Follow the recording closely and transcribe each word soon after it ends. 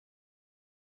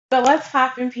So what's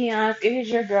poppin' peons? It is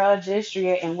your girl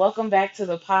Justria, and welcome back to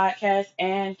the podcast.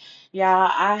 And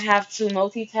y'all, I have to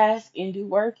multitask and do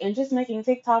work, and just making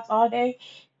TikToks all day,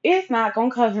 it's not gonna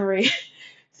cover it.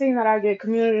 Seeing that I get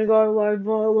community guidelines,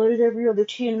 boy, what is every other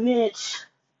 10 minutes?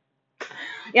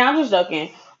 Yeah, I'm just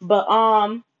joking. But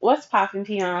what's poppin'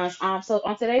 peons? So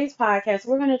on today's podcast,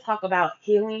 we're gonna talk about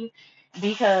healing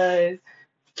because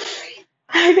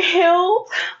I've healed.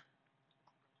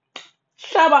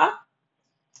 Shabbat,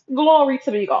 glory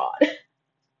to be God.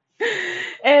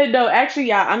 And no, actually,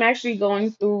 yeah, I'm actually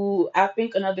going through, I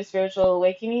think, another spiritual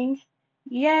awakening.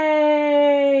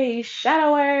 Yay!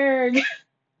 Shadow work.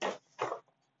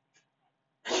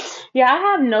 Yeah, I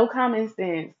have no common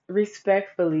sense,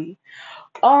 respectfully.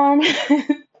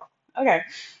 Okay.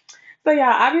 So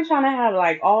yeah, I've been trying to have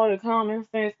like all the common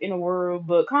sense in the world,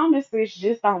 but common sense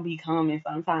just don't be common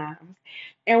sometimes.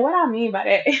 And what I mean by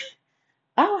that,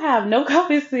 I don't have no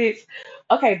common sense.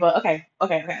 Okay, but okay.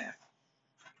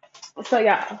 So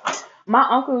yeah, my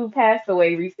uncle passed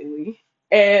away recently,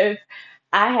 and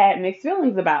I had mixed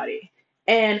feelings about it.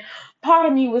 And part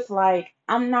of me was like,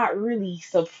 I'm not really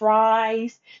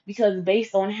surprised because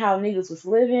based on how niggas was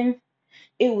living,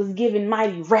 it was giving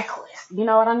mighty reckless. You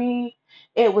know what I mean?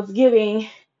 It was giving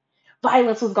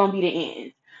violence was gonna be the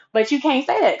end. But you can't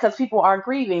say that because people are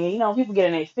grieving. And, people get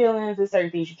in their feelings. There's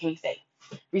certain things you can't say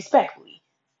respectfully.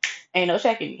 Ain't no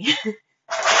checking me.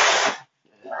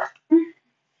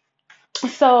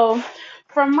 So,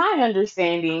 from my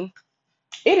understanding,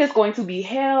 it is going to be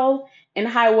hell and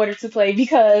high water to play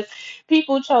because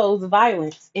people chose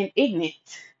violence and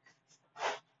ignorance.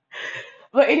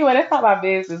 But anyway, that's not my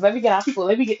business. Let me get out people.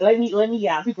 Let me get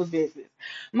out people's business.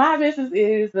 My business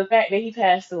is the fact that he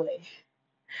passed away.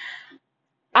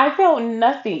 I felt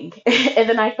nothing, and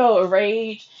then I felt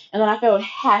rage, and then I felt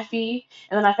happy,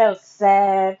 and then I felt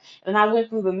sad, and I went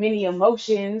through the many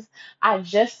emotions. I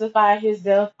justified his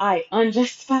death. I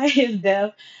unjustified his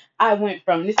death. I went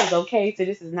from this is okay to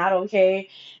this is not okay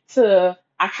to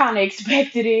I kind of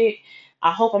expected it.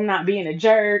 I hope I'm not being a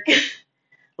jerk.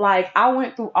 Like I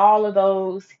went through all of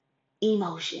those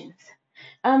emotions.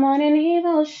 I'm on an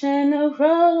emotional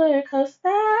roller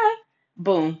coaster.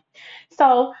 Boom.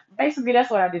 So basically, that's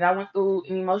what I did. I went through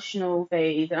an emotional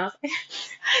phase, and I was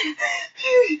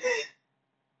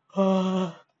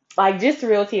like, like just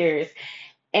real tears.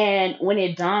 And when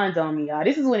it dawned on me, y'all,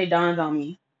 this is when it dawned on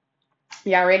me.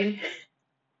 Y'all ready?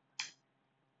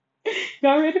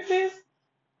 Y'all ready for this?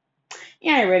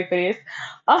 You ain't ready for this.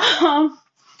 Um,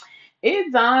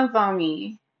 it dawns on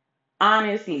me,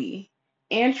 honestly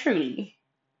and truly,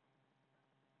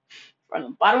 from the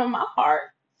bottom of my heart,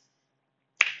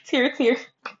 tear.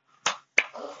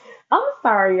 I'm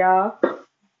sorry, y'all.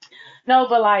 No,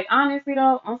 but like honestly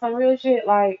though, on some real shit,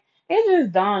 like it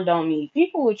just dawned on me.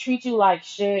 People would treat you like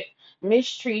shit,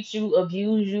 mistreat you,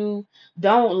 abuse you,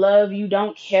 don't love you,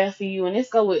 don't care for you, and this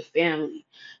go with family.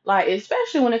 Like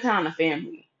especially when it comes to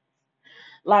family.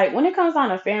 Like when it comes down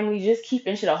to family, just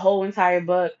keeping shit a whole entire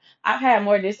buck. I've had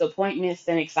more disappointments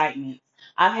than excitement.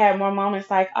 I've had more moments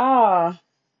like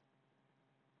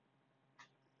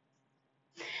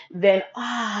than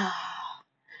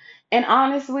and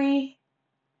honestly,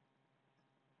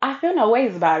 I feel no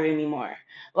ways about it anymore.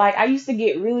 Like I used to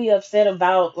get really upset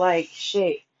about like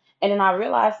shit. And then I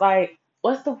realized like,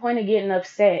 what's the point of getting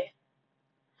upset?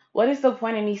 What is the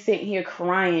point of me sitting here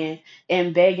crying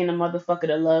and begging a motherfucker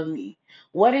to love me?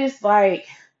 What is like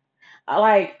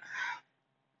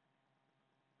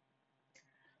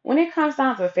when it comes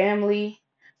down to family,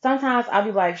 sometimes I'll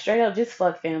be like straight up just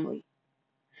fuck family.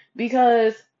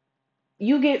 Because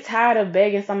you get tired of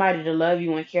begging somebody to love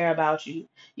you and care about you.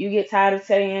 You get tired of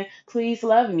saying, please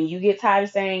love me. You get tired of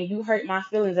saying, you hurt my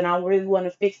feelings and I really want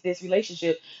to fix this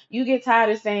relationship. You get tired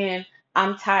of saying,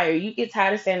 I'm tired. You get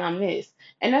tired of saying, I'm this.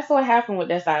 And that's what happened with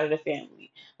that side of the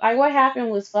family. Like, what happened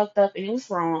was fucked up and it was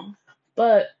wrong.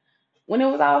 But when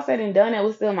it was all said and done, it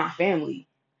was still my family.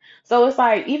 So it's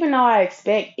like, even though I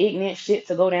expect ignorant shit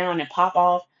to go down and pop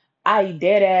off, I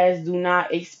dead ass do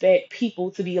not expect people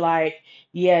to be like,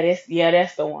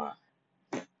 that's the one.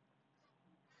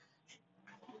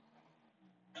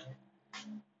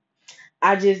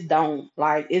 I just don't.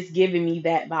 Like it's giving me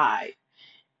that vibe.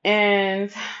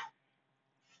 And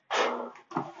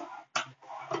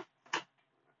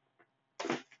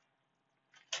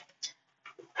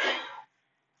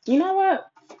you know what?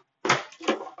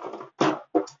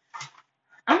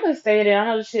 I'm gonna say that I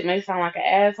know this shit may sound like an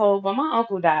asshole, but my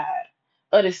uncle died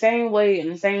of the same way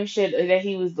and the same shit that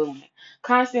he was doing.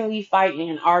 Constantly fighting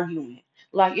and arguing.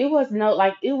 Like it was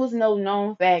no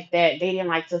known fact that they didn't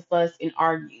like to fuss and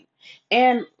argue.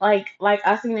 And like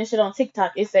I seen this shit on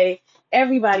TikTok. It say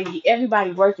everybody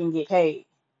working get paid.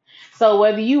 So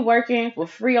whether you working for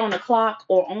free on the clock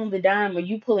or on the dime, or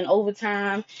you pulling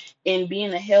overtime and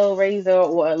being a hell raiser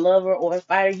or a lover or a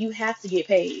fighter, you have to get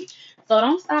paid. So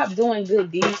don't stop doing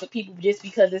good deeds for people just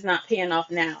because it's not paying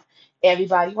off now.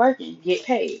 Everybody working, get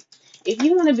paid. If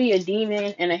you want to be a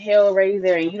demon and a hell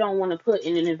raiser and you don't want to put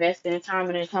in and invest in time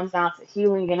when it comes down to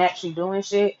healing and actually doing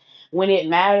shit when it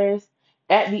matters,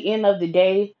 at the end of the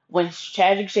day, when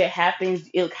tragic shit happens,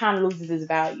 it kind of loses its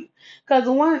value. Because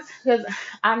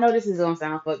I know this is gonna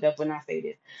sound fucked up when I say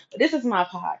this, but this is my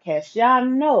podcast. Y'all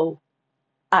know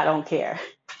I don't care.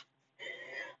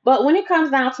 But when it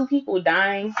comes down to people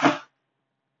dying,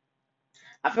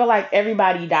 I feel like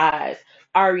everybody dies.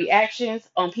 Our reactions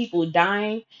on people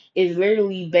dying is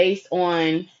literally based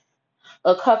on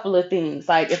a couple of things.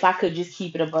 Like, if I could just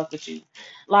keep it a buck with you.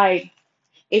 Like,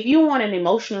 if you want an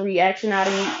emotional reaction out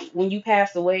of me when you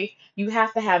pass away, you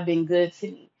have to have been good to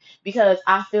me. Because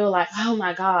I feel like, oh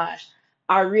my gosh,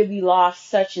 I really lost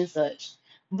such and such.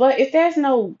 But if there's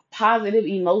no positive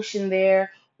emotion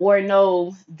there, or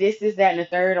no that, and the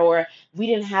third, or we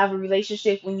didn't have a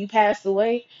relationship when you passed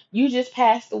away, you just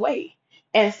passed away.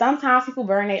 And sometimes people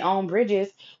burn their own bridges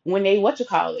when they, what you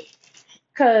call it.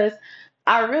 Because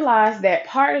I realized that the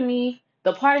part of me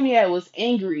that was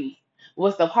angry,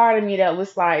 was the part of me that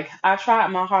was like, I tried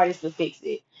my hardest to fix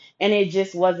it, and it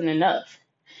just wasn't enough.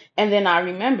 And then I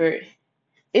remembered,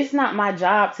 it's not my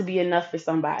job to be enough for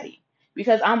somebody,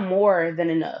 because I'm more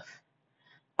than enough.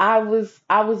 I was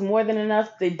more than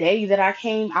enough the day that I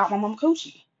came out my mom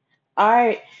coochie. All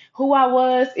right, who I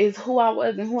was is who I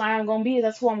was, and who I am gonna be,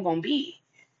 that's who I'm gonna be.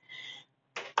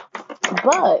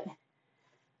 But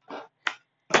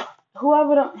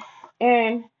whoever don't,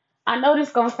 and I know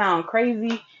this gonna sound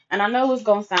crazy, and I know it's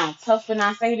gonna sound tough when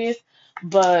I say this,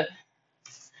 but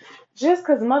just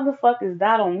cause motherfuckers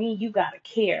died on me, you gotta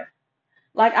care.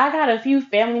 Like, I got a few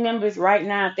family members right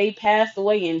now, if they passed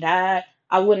away and died,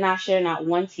 I would not share not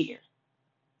one tear.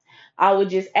 I would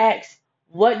just ask,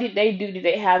 what did they do? Did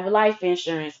they have life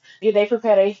insurance? Did they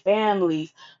prepare their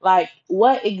families? Like,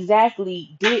 what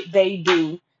exactly did they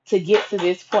do to get to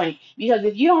this point? Because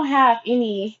if you don't have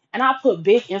any, and I put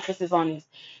big emphasis on this,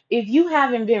 if you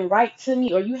haven't been right to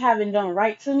me, or you haven't done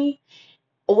right to me,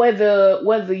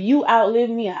 whether you outlive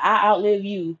me or I outlive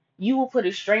you, you will put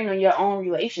a strain on your own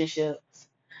relationships.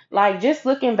 Like, just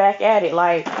looking back at it,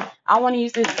 like, I want to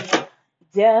use this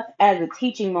death as a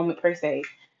teaching moment per se.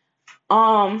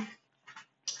 Um,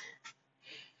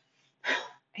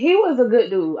 he was a good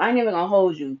dude. I ain't even gonna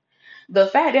hold you. The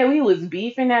fact that we was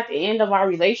beefing at the end of our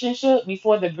relationship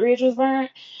before the bridge was burned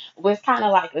was kind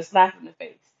of like a slap in the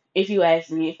face. If you ask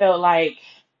me, it felt like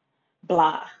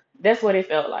blah. That's what it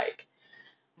felt like.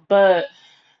 But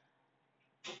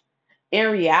in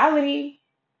reality,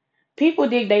 people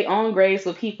dig their own graves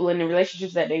with people in the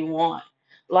relationships that they want.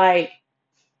 Like,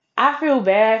 I feel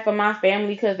bad for my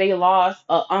family because they lost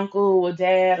a uncle, a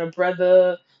dad, a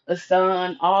brother, a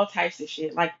son, all types of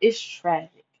shit. Like, it's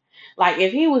tragic. Like,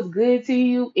 if he was good to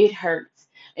you, it hurts.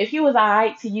 If he was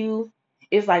alright to you,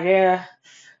 it's like, yeah,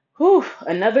 whew,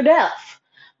 another death.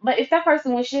 But if that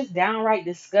person was just downright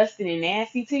disgusting and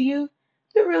nasty to you,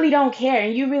 you really don't care,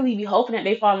 and you really be hoping that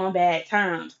they fall on bad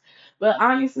times. But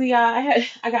honestly, I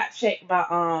got checked by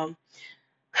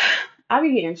I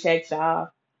be getting checked, y'all.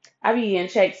 I be getting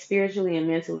checked spiritually and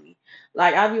mentally.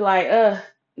 Like, I be like,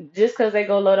 just because they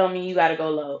go low don't mean you gotta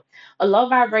go low. A low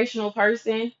vibrational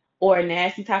person or a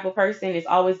nasty type of person is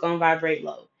always gonna vibrate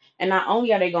low. And not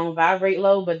only are they gonna vibrate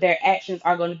low, but their actions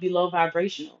are gonna be low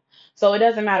vibrational. So it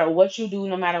doesn't matter what you do,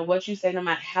 no matter what you say, no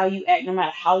matter how you act, no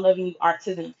matter how loving you are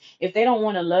to them. If they don't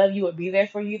want to love you or be there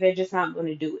for you, they're just not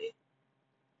gonna do it.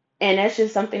 And that's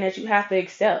just something that you have to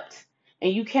accept.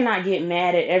 And you cannot get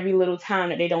mad at every little time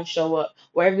that they don't show up,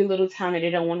 or every little time that they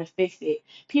don't want to fix it.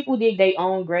 People dig their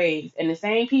own graves. And the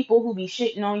same people who be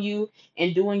shitting on you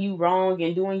and doing you wrong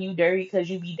and doing you dirty because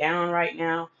you be down right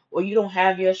now, or you don't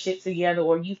have your shit together,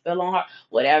 or you fell on hard,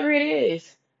 whatever it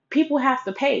is, people have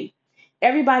to pay.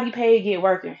 Everybody pay to get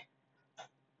working.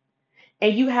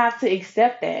 And you have to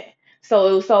accept that.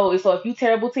 So if you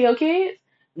terrible to your kids,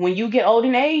 when you get old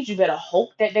in age, you better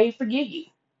hope that they forgive you.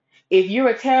 If you're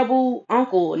a terrible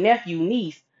uncle, nephew,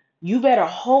 niece, you better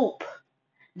hope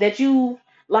that you,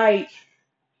 like,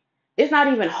 it's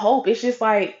not even hope. It's just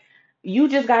like, you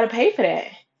just gotta pay for that.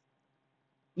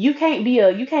 You can't be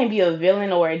a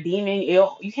villain or a demon.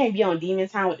 You can't be on demon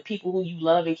time with the people who you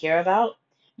love and care about.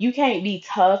 You can't be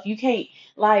tough. You can't,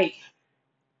 like,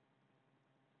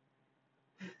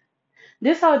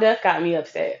 this whole death got me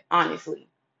upset, honestly.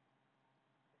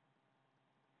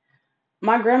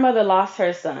 My grandmother lost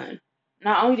her son.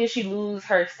 Not only did she lose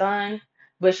her son,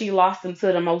 but she lost him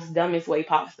to the most dumbest way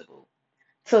possible,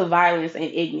 to violence and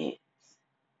ignorance.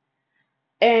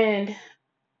 And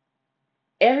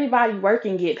everybody work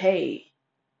and get paid.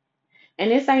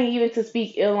 And this ain't even to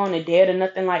speak ill on the dead or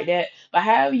nothing like that, but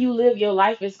however you live your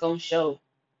life is gonna show.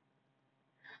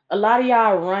 A lot of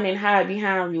y'all run and hide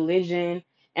behind religion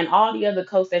and all the other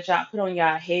coats that y'all put on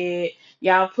y'all head.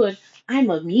 Y'all put, I'm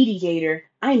a mediator,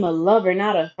 I'm a lover,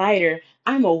 not a fighter,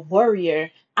 I'm a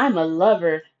warrior, I'm a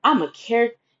lover, I'm a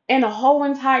character. And the whole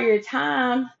entire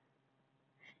time,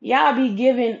 y'all be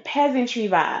giving peasantry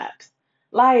vibes.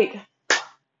 Like,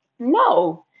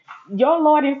 no, your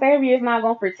Lord and Savior is not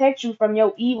gonna protect you from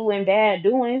your evil and bad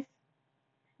doings.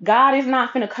 God is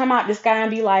not gonna come out the sky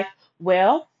and be like,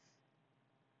 well,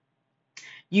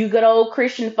 you good old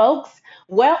Christian folks,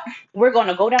 well, we're going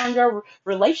to go down your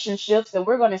relationships and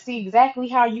we're going to see exactly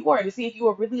how you are to see if you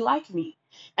are really like me.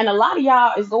 And a lot of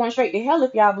y'all is going straight to hell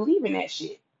if y'all believe in that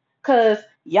shit. Because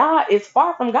y'all is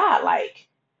far from God. Like,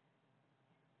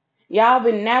 y'all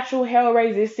been natural hell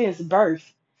raisers since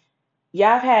birth.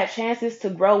 Y'all have had chances to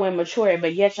grow and mature,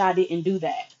 but yet y'all didn't do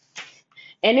that.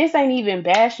 And this ain't even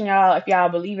bashing y'all if y'all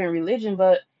believe in religion,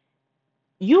 but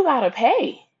you got to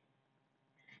pay.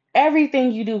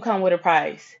 Everything you do come with a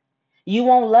price. You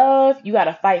want love, you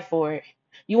gotta fight for it.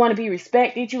 You want to be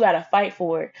respected, you gotta fight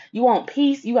for it. You want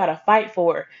peace, you gotta fight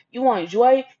for it. You want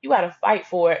joy, you gotta fight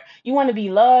for it. You want to be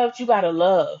loved, you gotta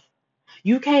love.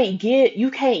 You can't get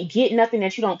nothing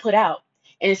that you don't put out.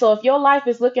 And so if your life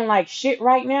is looking like shit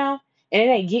right now and it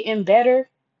ain't getting better,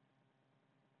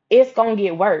 it's gonna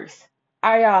get worse.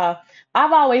 I've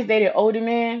always dated older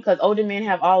men because older men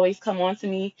have always come on to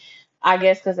me. I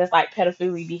guess because it's like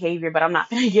pedophilia behavior, but I'm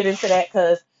not gonna get into that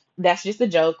because that's just a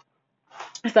joke.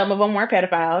 Some of them were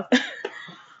pedophiles,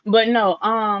 but no.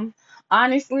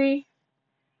 Honestly,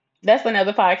 that's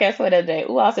another podcast for the day.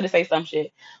 Ooh, I was gonna say some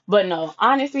shit, but no.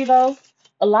 Honestly, though,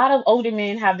 a lot of older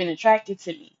men have been attracted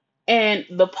to me. And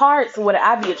the parts what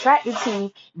I be attracted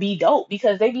to be dope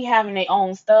because they be having their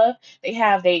own stuff. They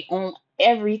have their own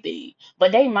everything.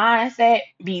 But they mindset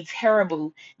be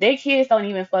terrible. Their kids don't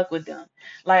even fuck with them.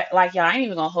 Like y'all, I ain't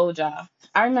even gonna hold y'all.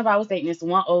 I remember I was dating this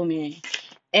one old man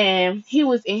and he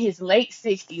was in his late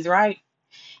 60s, right?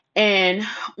 And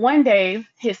one day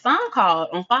his son called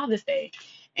on Father's Day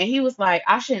and he was like,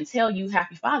 I shouldn't tell you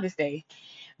Happy Father's Day,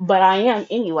 but I am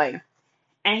anyway.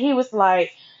 And he was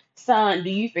like, son, do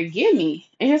you forgive me?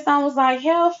 And his son was like,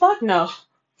 hell, fuck no.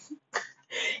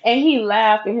 And he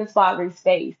laughed in his father's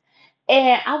face.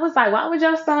 And I was like, why would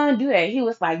your son do that? He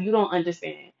was like, you don't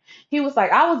understand. He was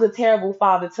like, I was a terrible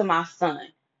father to my son.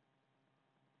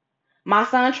 My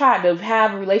son tried to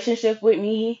have a relationship with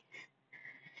me,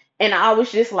 and I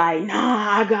was just like,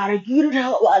 nah, I gotta get it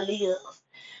how I live.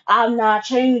 I'm not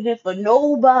changing it for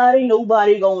nobody.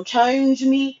 Nobody gonna change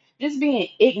me. Just being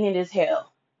ignorant as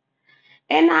hell.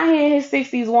 And now he in his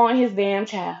 60s wanting his damn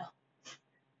child.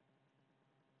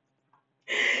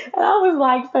 And I was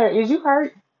like, sir, is you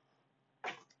hurt?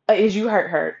 Or is you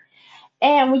hurt?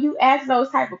 And when you ask those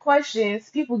type of questions,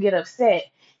 people get upset.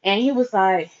 And he was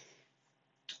like,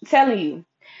 telling you,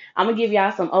 I'm gonna give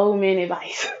y'all some old man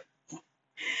advice.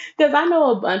 Cause I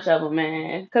know a bunch of them,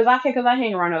 man. Cause I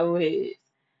hang around old heads.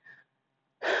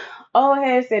 Old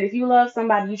heads said if you love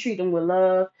somebody, you treat them with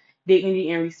love,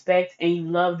 dignity, and respect, and you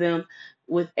love them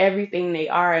with everything they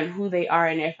are and who they are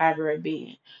and their fiber of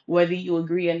being, whether you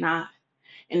agree or not.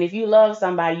 And if you love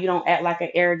somebody, you don't act like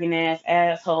an arrogant ass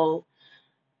asshole.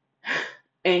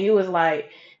 And he was like,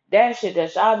 that shit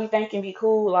that y'all be thinking be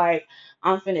cool, like,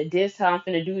 I'm finna diss her, I'm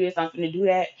finna do this, I'm finna do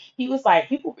that. He was like,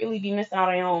 people really be missing out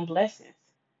on their own blessings.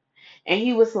 And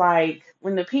he was like,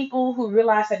 when the people who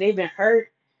realize that they've been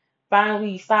hurt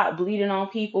finally stop bleeding on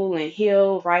people and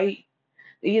heal, right?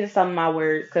 These are some of my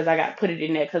words because I got put it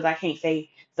in there because I can't say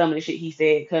some of the shit he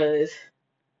said because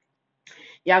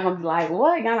y'all gonna be like,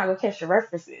 what? Y'all not gonna catch the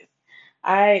references.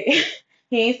 I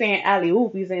he ain't saying alley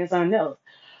oop, he's saying something else.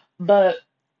 But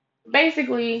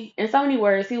basically, in so many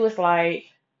words, he was like,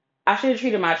 I should have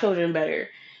treated my children better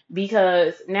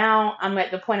because now I'm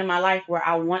at the point in my life where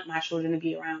I want my children to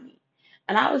be around me.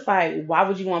 And I was like, why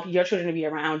would you want your children to be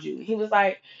around you? He was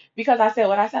like, because I said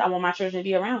what I said. I want my children to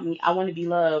be around me. I want to be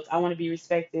loved. I want to be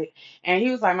respected. And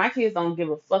he was like, my kids don't give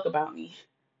a fuck about me.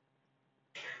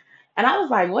 And I was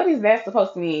like, what is that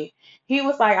supposed to mean? He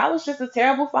was like, I was just a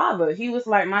terrible father. He was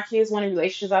like, my kids wanted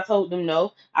relationships. I told them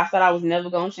no. I said I was never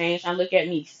going to change. Now look at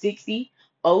me, 60,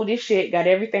 old as shit, got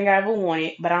everything I ever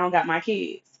wanted, but I don't got my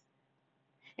kids.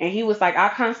 And he was like, I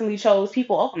constantly chose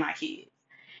people over my kids.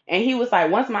 And he was like,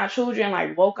 once my children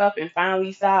like woke up and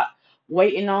finally stopped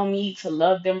waiting on me to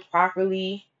love them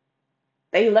properly.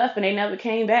 They left and they never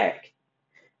came back.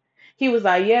 He was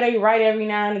like, yeah, they write every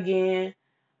now and again,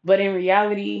 but in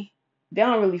reality, they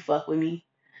don't really fuck with me.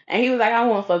 And he was like, I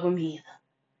won't fuck with me either.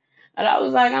 And I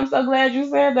was like, I'm so glad you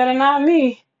said that and not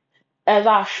me. As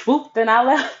I swooped and I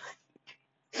left.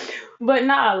 But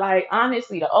nah, like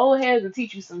honestly, the old heads will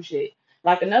teach you some shit.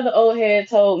 Like another old head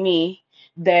told me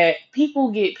that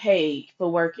people get paid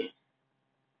for working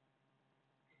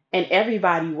and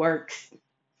everybody works.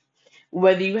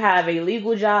 Whether you have a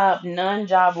legal job,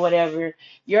 non-job, whatever,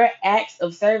 your acts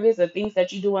of service or things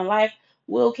that you do in life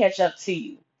will catch up to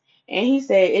you. And he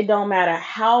said it don't matter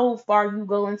how far you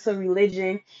go into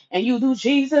religion and you do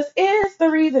Jesus is the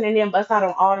reason and then bust out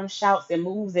on all them shouts and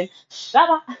moves and shut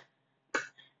up.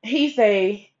 He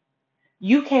say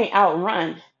you can't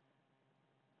outrun,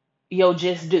 you'll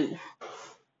just do.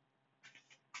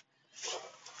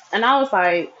 And I was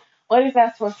like, what is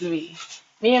that supposed to be?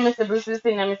 Me and Mr. Bruce was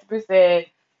sitting there, Mr. Bruce said,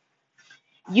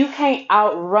 you can't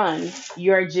outrun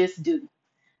your just do.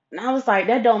 And I was like,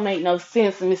 that don't make no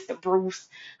sense, Mr. Bruce.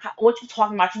 What you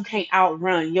talking about? You can't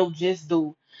outrun your just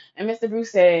do. And Mr.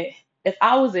 Bruce said, if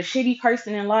I was a shitty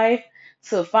person in life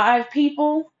to 5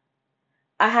 people,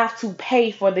 I have to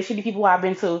pay for the shitty people I've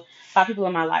been to 5 people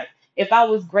in my life. If I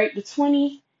was great to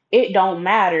 20, it don't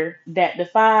matter that the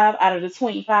 5 out of the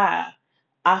 25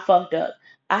 I fucked up.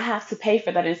 I have to pay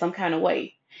for that in some kind of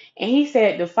way. And he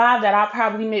said the 5 that I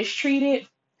probably mistreated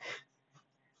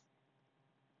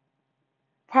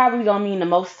probably gonna mean the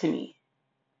most to me.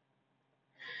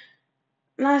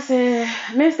 And I said,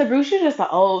 Mr. Bruce, you're just an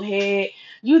old head.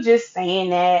 You just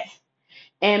saying that.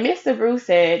 And Mr. Bruce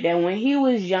said that when he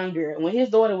was younger, when his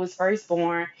daughter was first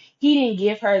born, he didn't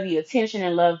give her the attention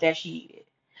and love that she needed.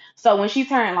 So when she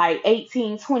turned like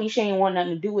 18, 20, she didn't want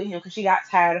nothing to do with him because she got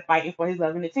tired of fighting for his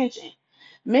love and attention.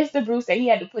 Mr. Bruce said he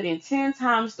had to put in 10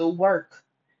 times the work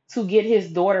to get his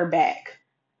daughter back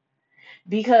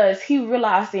because he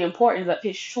realized the importance of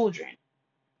his children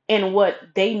and what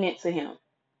they meant to him.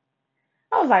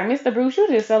 I was like, Mr. Bruce, you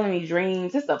just selling me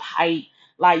dreams. It's a hype.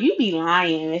 Like you be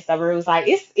lying, Mr. Bruce. Like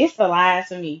it's the lies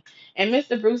to me. And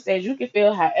Mr. Bruce says you can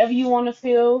feel however you want to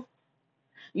feel.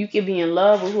 You can be in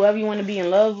love with whoever you want to be in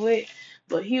love with.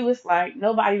 But he was like,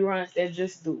 nobody runs that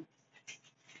just do.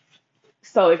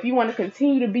 So if you want to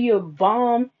continue to be a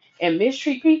bum and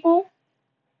mistreat people,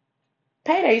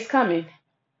 payday's coming.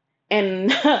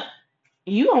 And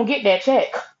you gonna get that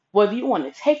check, whether you want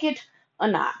to take it or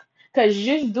not. Cause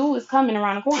just do is coming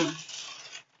around the corner.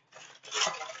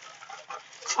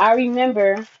 I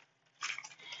remember.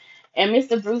 And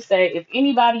Mr. Bruce said, if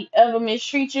anybody ever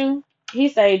mistreat you,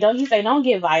 don't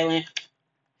get violent.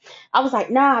 I was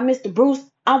like, nah, Mr. Bruce,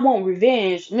 I want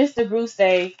revenge. Mr. Bruce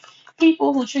say,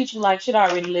 people who treat you like shit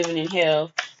already living in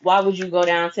hell. Why would you go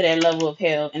down to that level of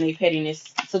hell and they pettiness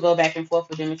to go back and forth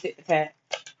with them and tit for tat?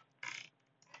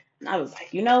 And I was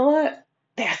like, you know what?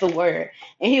 That's a word.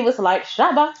 And he was like,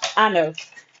 Shaba. I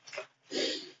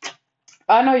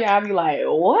know y'all be like,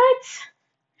 what?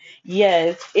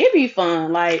 Yes, it'd be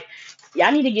fun. Like,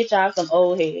 y'all need to get y'all some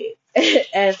old heads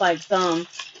as like some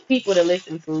people to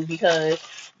listen to because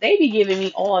they be giving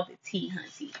me all the tea,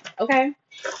 hunty. Okay?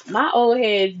 My old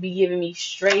heads be giving me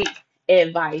straight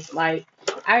advice. Like,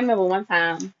 I remember one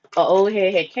time an old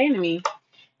head had came to me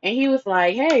and he was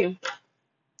like, hey,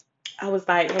 I was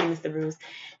like, hey, Mr. Bruce.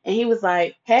 And he was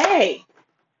like, hey.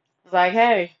 I was like,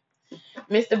 hey.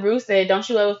 Mr. Bruce said, don't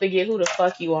you ever forget who the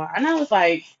fuck you are. And I was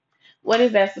like, what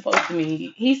is that supposed to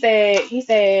mean? He said,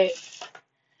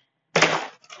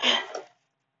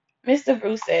 Mr.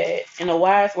 Bruce said, in the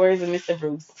wise words of Mr.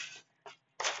 Bruce,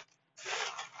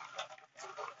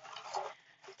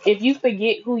 if you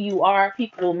forget who you are,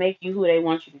 people will make you who they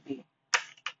want you to be.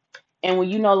 And when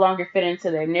you no longer fit into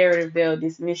their narrative, they'll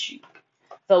dismiss you.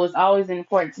 So it's always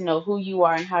important to know who you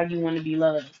are and how you want to be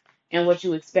loved and what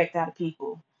you expect out of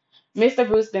people. Mr.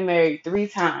 Bruce been married 3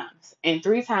 times, and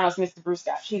 3 times Mr. Bruce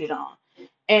got cheated on.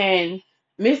 And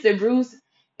Mr. Bruce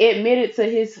admitted to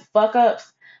his fuck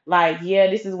ups, like, yeah,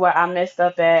 this is where I messed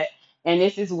up at, and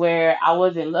this is where I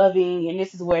wasn't loving, and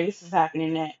this is where this is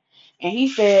happening at. And he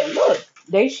said, look,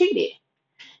 they cheated.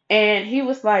 And he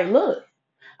was like, look,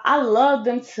 I love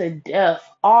them to death,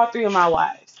 all 3 of my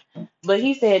wives. But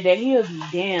he said that he'll be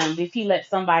damned if he let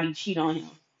somebody cheat on him.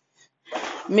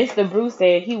 Mr. Bruce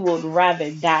said he would rather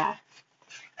die.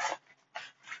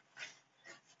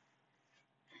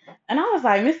 And I was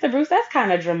like, Mr. Bruce, that's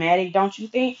kind of dramatic, don't you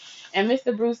think? And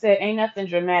Mr. Bruce said, ain't nothing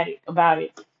dramatic about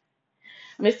it.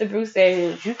 Mr. Bruce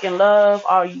said, you can love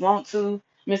all you want to.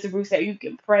 Mr. Bruce said, you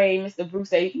can pray. Mr.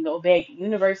 Bruce said, you can go back to the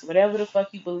universe, whatever the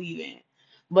fuck you believe in.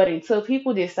 But until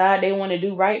people decide they want to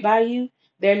do right by you,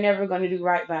 they're never going to do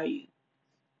right by you.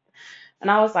 And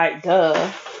I was like,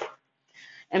 duh.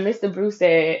 And Mr. Bruce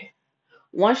said,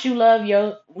 once you learn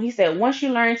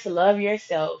to love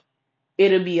yourself,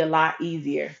 it'll be a lot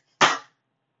easier.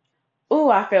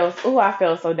 I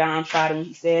felt so downtrodden when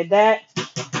he said that.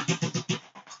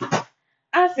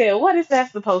 I said, what is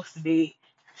that supposed to be?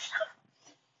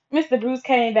 Mr. Bruce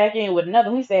came back in with another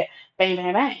one. He said, bang,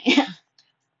 bang, bang.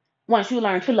 Once you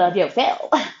learn to love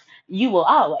yourself, you will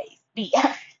always be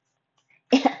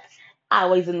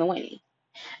always in the winning.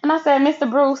 And I said, Mr.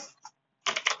 Bruce,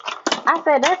 I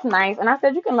said, that's nice. And I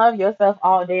said, you can love yourself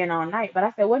all day and all night. But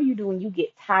I said, what do you do when you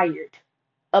get tired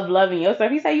of loving yourself?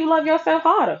 He said, you love yourself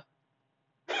harder.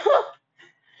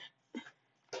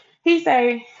 He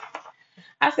said,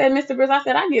 I said, Mr. Bruce, I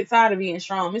said, I get tired of being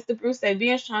strong. Mr. Bruce said,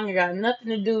 being strong ain't got nothing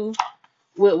to do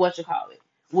with what you call it.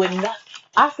 With nothing.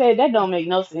 I said, that don't make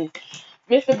no sense.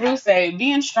 Mr. Bruce said,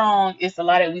 being strong is a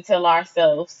lie that we tell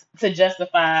ourselves to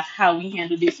justify how we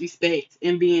handle disrespect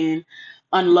and being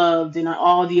unloved and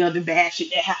all the other bad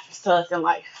shit that happens to us in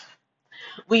life.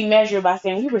 We measure by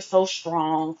saying we were so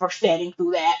strong for standing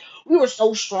through that. We were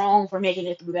so strong for making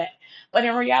it through that. But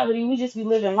in reality, we just be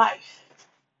living life.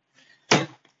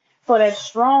 So that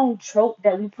strong trope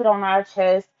that we put on our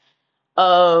chest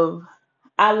of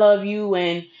I love you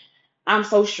and I'm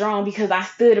so strong because I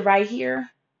stood right here.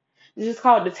 This is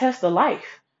called the test of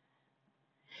life.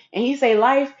 And he say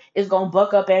life is gonna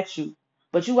buck up at you.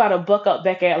 But you gotta buck up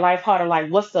back at life harder, like,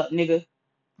 what's up, nigga?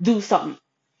 Do something.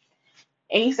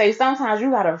 And he say sometimes you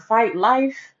gotta fight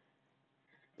life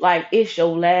like it's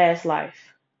your last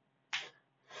life.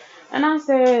 And I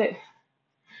said,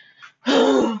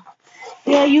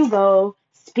 there you go.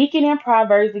 Speaking in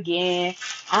Proverbs again.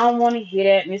 I don't want to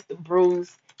hear that, Mr.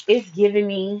 Bruce. It's giving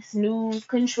me snooze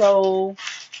control.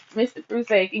 Mr. Bruce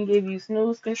said it can give you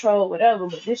snooze control, whatever,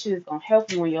 but this shit is gonna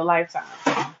help you in your lifetime.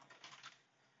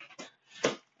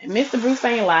 And Mr. Bruce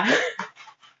ain't lying.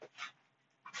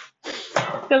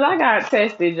 Cause I got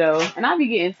tested, Joe, and I be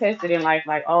getting tested in life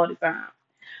like all the time.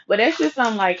 But that's just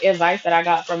some like advice that I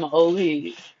got from an old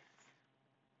lady.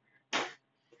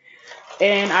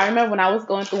 And I remember when I was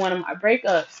going through one of my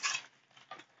breakups,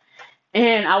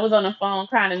 and I was on the phone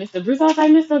crying to Mr. Bruce. I was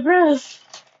like, Mr. Bruce,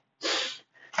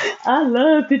 I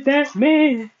love that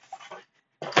man.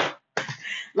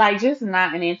 Like just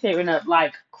not and then tearing up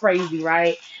like crazy,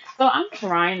 right? So I'm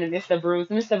crying to Mr. Bruce.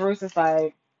 Mr. Bruce is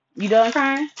like, you done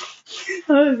crying?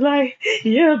 I was like,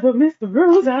 yeah, but Mr.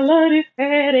 Bruce, I love this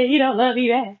man and he don't love me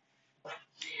back.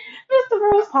 Mr.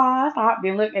 Bruce paused, stopped,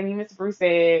 and looked at me. Mr. Bruce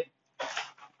said,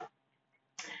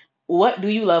 what do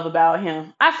you love about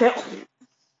him? I said,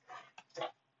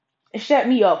 shut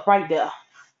me up right there.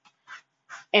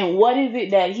 And what is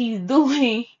it that he's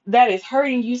doing that is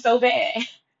hurting you so bad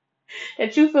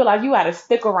that you feel like you gotta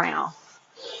stick around?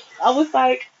 I was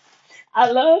like, I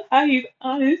love how he's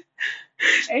honest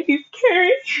and he's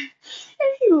caring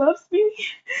and he loves me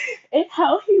and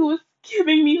how he was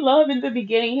giving me love in the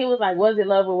beginning. He was like, was it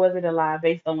love or was it a lie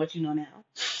based on what you know now?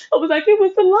 I was like, it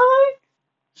was a lie.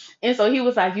 And so he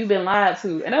was like, you've been lied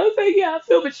to. And I was like, yeah, I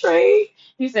feel betrayed.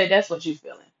 He said, that's what you're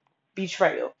feeling.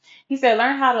 Betrayal. He said,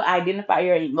 learn how to identify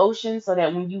your emotions so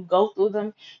that when you go through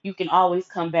them, you can always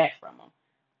come back from them.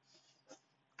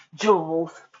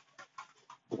 Jules.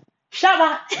 Shut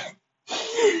up.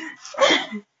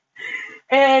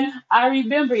 And I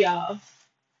remember, y'all,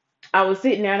 I was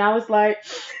sitting there and I was like,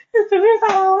 I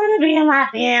don't want to be in my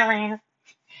feelings.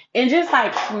 And just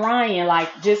like crying,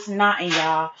 like just not in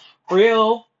y'all.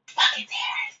 Real fucking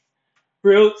tears.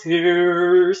 Real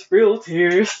tears. Real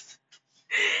tears.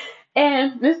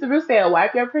 And Mr. Bruce said,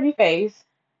 wipe your pretty face,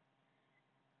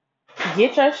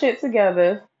 get your shit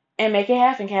together, and make it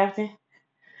happen, Captain.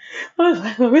 I was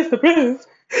like, well, Mr. Bruce,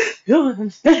 you don't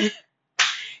understand.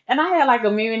 And I had like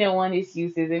a million and one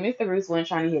excuses, and Mr. Bruce wasn't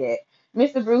trying to hear that.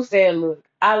 Mr. Bruce said, look,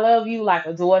 I love you like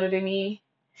a daughter to me.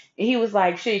 And he was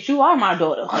like, shit, you are my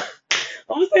daughter. I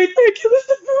was like, thank you,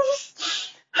 Mr.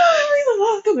 Bruce. I really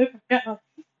love to live now.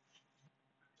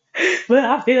 But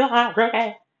I feel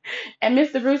heartbroken. And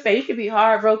Mr. Bruce said you could be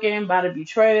heartbroken by the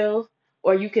betrayal,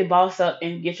 or you could boss up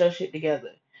and get your shit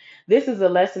together. This is a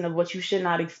lesson of what you should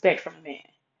not expect from a man.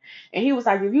 And he was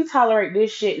like, if you tolerate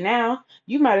this shit now,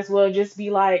 you might as well just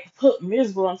be like put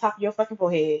miserable on top of your fucking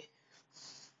forehead.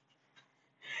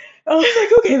 I was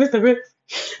like, okay, Mr.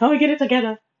 Bruce, I'm gonna get it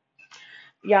together.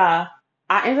 Yeah,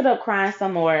 I ended up crying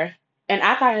some more. And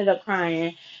after I ended up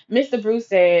crying, Mr. Bruce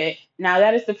said, now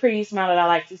that is the pretty smile that I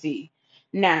like to see.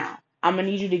 Now, I'm gonna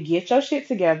need you to get your shit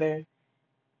together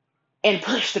and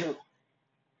push through.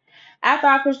 After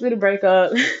I pushed through the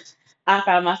breakup, I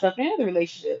found myself in another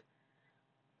relationship.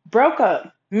 Broke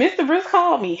up. Mr. Bruce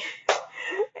called me.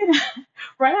 And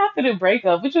right after the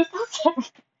breakup, which was so terrible.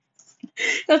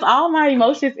 Because all my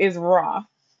emotions is raw.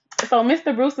 So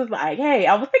Mr. Bruce was like, hey,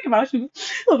 I was thinking about you.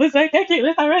 I was like, I can't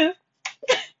let her rest.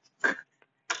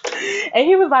 And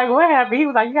he was like, what happened? He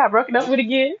was like, you got broken up with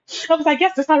again? I was like,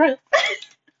 yes, it's all right.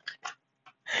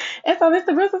 And so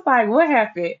Mr. Bruce was like, what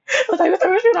happened? I was like, Mr.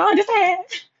 Bruce, you don't understand.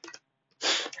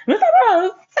 Mr.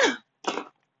 Bruce.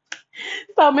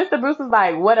 So Mr. Bruce was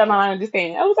like, what am I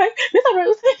understand? I was like, Mr.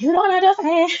 Bruce, you don't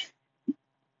understand.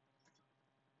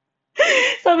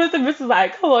 So Mr. Bruce was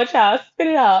like, come on, child, spit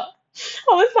it out.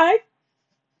 I was like,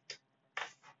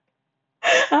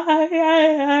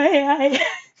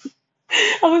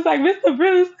 I was like, Mr.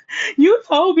 Bruce, you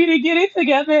told me to get it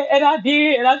together, and I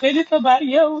did, and I did it to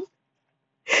somebody else,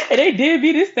 and they did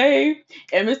me the same.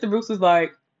 And Mr. Bruce was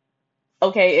like,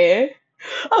 okay, Ed.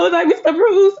 I was like, Mr.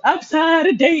 Bruce, I'm tired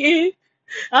of dating.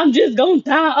 I'm just gonna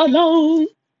die alone.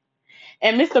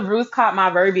 And Mr. Bruce caught my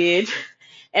verbiage.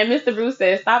 And Mr. Bruce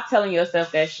said, stop telling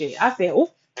yourself that shit. I said,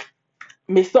 oh,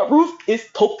 Mr. Bruce is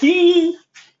talking.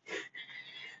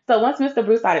 So once Mr.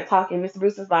 Bruce started talking, Mr.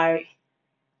 Bruce was like,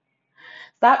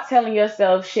 stop telling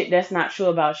yourself shit that's not true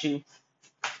about you.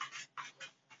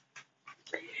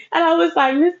 And I was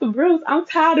like, Mr. Bruce, I'm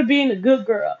tired of being a good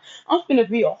girl. I'm finna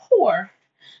be a whore.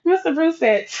 Mr. Bruce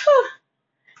said, "Phew."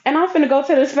 And I'm finna go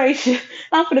to the spaceship.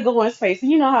 I'm finna go in space.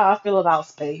 And you know how I feel about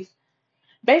space.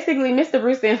 Basically, Mr.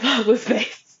 Bruce didn't fuck with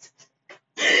space.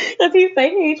 Because he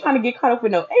said he ain't trying to get caught up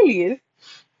with no aliens.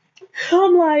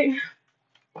 I'm like,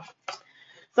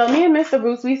 so me and Mr.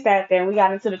 Bruce, we sat there and we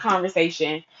got into the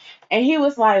conversation. And he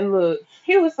was like, look,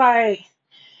 he was like,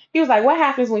 what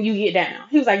happens when you get down?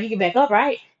 He was like, you get back up,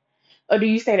 right? Or do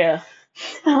you stay there?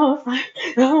 And I was like,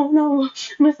 I don't know,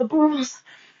 Mr. Bruce.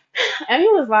 And he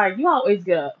was like, you always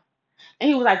get up. And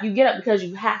he was like, you get up because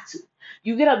you have to.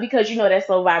 You get up because you know that's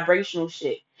low vibrational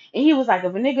shit. And he was like,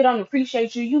 if a nigga don't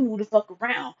appreciate you, you move the fuck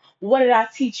around. What did I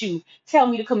teach you? Tell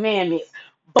me the commandments.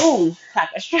 Boom, like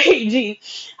a straight G.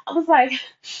 I was like,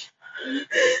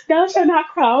 thou shalt not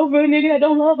cry over a nigga that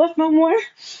don't love us no more.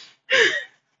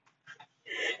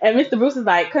 And Mr. Bruce is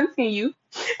like, continue.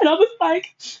 And I was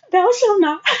like, thou shalt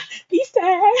not be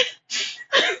sad.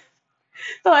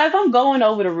 So as I'm going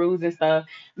over the rules and stuff,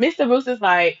 Mr. Bruce is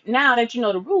like, now that you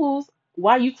know the rules,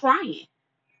 why you crying?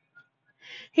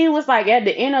 He was like, at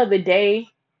the end of the day,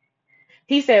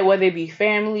 he said, whether it be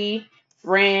family,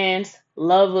 friends,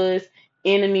 lovers,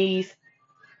 enemies,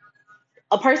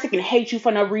 a person can hate you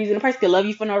for no reason, a person can love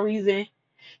you for no reason.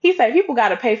 He said, people got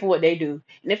to pay for what they do.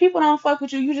 And if people don't fuck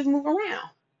with you, you just move around.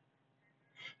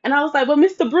 And I was like, but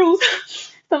Mr.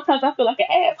 Bruce, sometimes I feel like an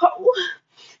asshole.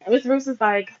 And Mr. Bruce is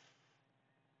like,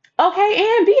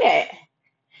 okay, and be that.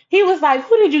 He was like,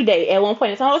 who did you date at one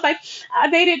point? So I was like, I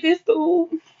dated this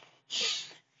dude.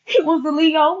 He was a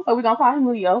Leo, so we're going to call him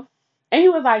Leo. And he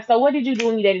was like, so what did you do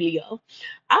when you dated Leo?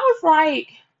 I was like,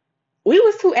 we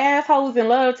was two assholes in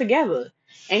love together.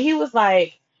 And he was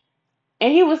like,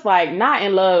 not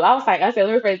in love. I said,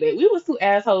 let me rephrase that. We was two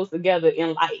assholes together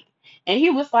in life. And he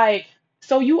was like,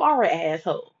 so you are an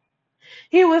asshole.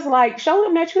 He was like, show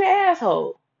them that you're an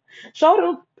asshole.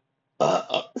 Show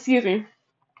them, excuse me.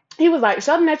 He was like,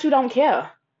 show them that you don't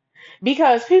care.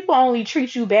 Because people only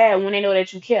treat you bad when they know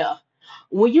that you care.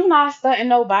 When you not stunting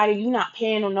nobody, you not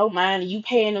paying them no mind, and you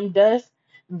paying them dust,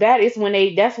 that's when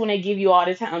they give you all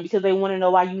the time because they want to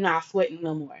know why you not sweating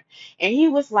no more. And he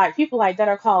was like, people like that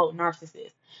are called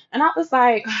narcissists. And I was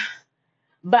like,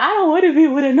 but I don't want to be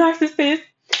with a narcissist.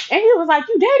 And he was like,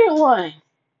 you dated one.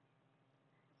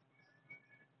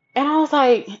 And I was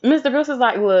like, Mr. Bruce was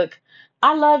like, look,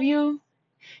 I love you.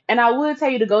 And I would tell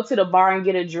you to go to the bar and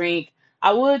get a drink.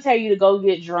 I would tell you to go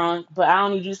get drunk, but I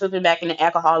don't need you slipping back into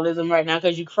alcoholism right now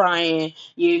because you're crying,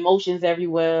 your emotions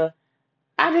everywhere.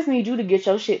 I just need you to get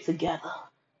your shit together.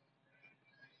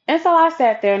 And so I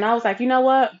sat there and I was like, you know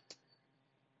what?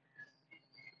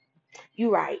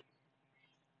 You right.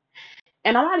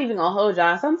 And I'm not even gonna hold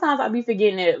y'all. Sometimes I be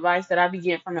forgetting the advice that I be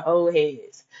getting from the old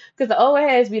heads. Because the old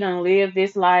heads be done lived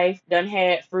this life, done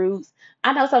had fruits.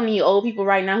 I know some of you old people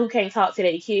right now who can't talk to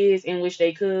their kids and wish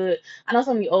they could. I know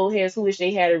some of you old heads who wish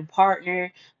they had a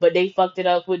partner, but they fucked it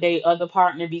up with their other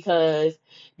partner because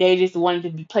they just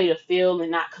wanted to play the field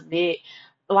and not commit.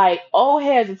 Like old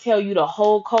heads will tell you the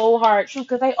whole cold hard truth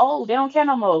because they old. They don't care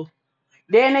no more.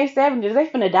 They're in their 70s. They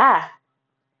finna die.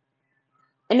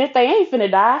 And if they ain't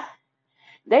finna die,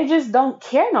 they just don't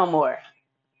care no more.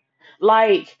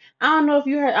 Like, I don't know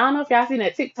if y'all seen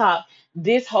that TikTok,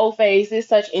 this whole face, this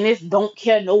such, and this don't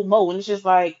care no more. And it's just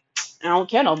like, I don't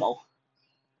care no more.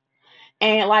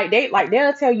 And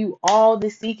they'll tell you all the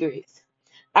secrets.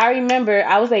 I remember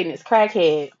I was dating this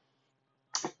crackhead,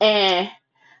 and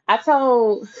I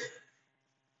told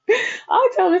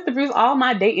I told Mr. Bruce all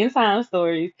my dating time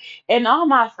stories, and all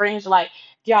my friends like,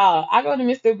 y'all, I go to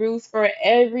Mr. Bruce for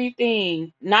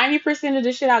everything. 90% of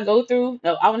the shit I go through,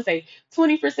 no, I want to say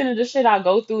 20% of the shit I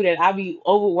go through that I be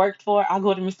overworked for, I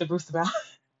go to Mr. Bruce about.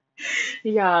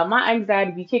 Yeah, my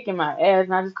anxiety be kicking my ass,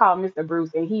 and I just call Mr.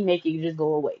 Bruce, and he make it just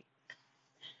go away.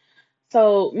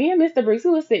 So me and Mr. Bruce,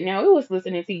 we was sitting there, we was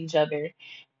listening to each other.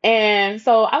 And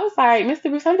so I was like, Mr.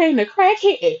 Bruce, I'm dating a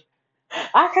crackhead.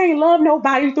 I can't love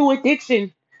nobody through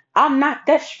addiction. I'm not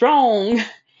that strong.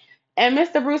 And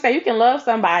Mr. Bruce said, you can love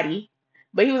somebody,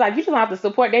 but he was like, you just don't have to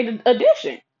support their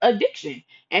addiction. Addiction.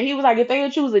 And he was like, if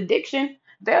they'll choose addiction,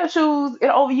 they'll choose it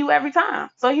over you every time.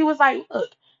 So he was like, look,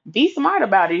 be smart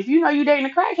about it. If you know you dating a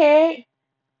crackhead,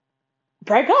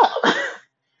 break up. I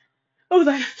was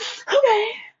like, okay.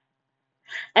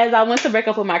 As I went to break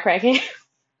up with my crackhead,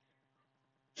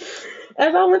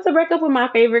 as I went to break up with my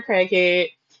favorite crackhead,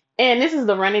 and this is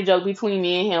the running joke between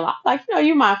me and him. I was like,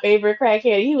 you my favorite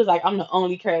crackhead. He was like, I'm the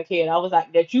only crackhead. I was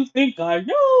like, that you think I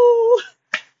know.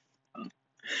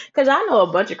 Because I know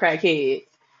a bunch of crackheads.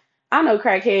 I know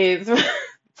crackheads.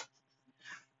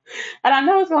 And I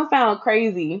know it's going to sound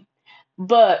crazy,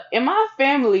 but in my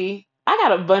family, I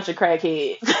got a bunch of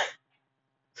crackheads.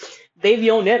 They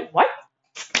be on that white.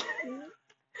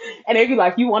 And they be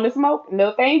like, you want to smoke?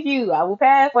 No, thank you. I will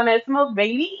pass on that smoke,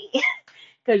 baby.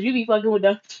 Because you be fucking with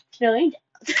the chill angel.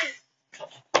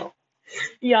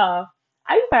 Yeah,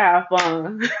 I used to have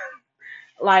fun.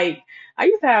 Like, I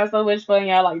used to have so much fun,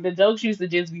 y'all. Like, the jokes used to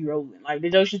just be rolling. Like, the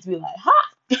jokes used to be like, ha!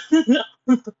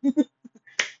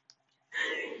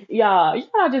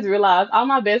 I just realized all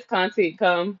my best content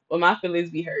come when my feelings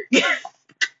be hurt.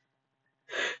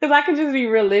 Because I can just be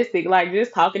realistic. Like,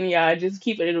 just talking to y'all, just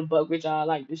keeping it a buck with y'all.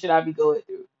 Like, the shit I be going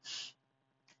through.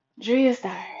 Drea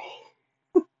Star.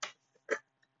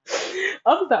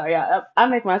 I'm sorry, y'all. I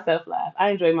make myself laugh. I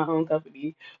enjoy my own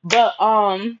company. But,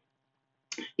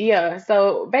 yeah,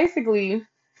 so basically,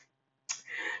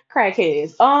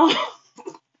 crackheads.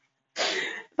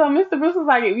 So Mr. Bruce was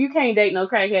like, if you can't date no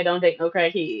crackhead, don't date no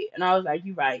crackhead. And I was like,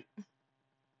 you right.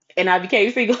 And I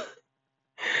became single.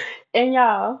 And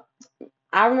y'all,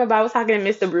 I remember I was talking to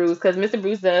Mr. Bruce because Mr.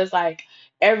 Bruce does like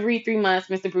every 3 months,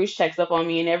 Mr. Bruce checks up on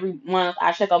me, and every month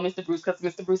I check on Mr. Bruce because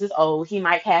Mr. Bruce is old. He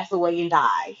might pass away and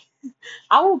die.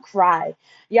 I will cry.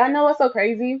 Y'all know what's so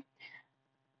crazy?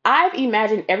 I've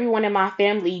imagined everyone in my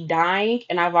family dying,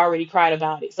 and I've already cried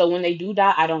about it. So when they do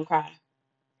die, I don't cry.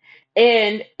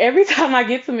 And every time I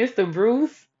get to Mr.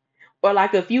 Bruce, or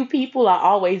like a few people, I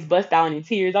always bust out in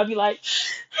tears. I'll be like,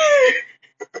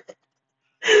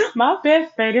 my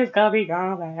best friend is gonna be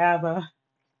gone forever.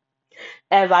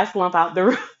 As I slump out the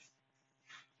room.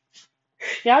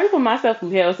 Yeah, I be put myself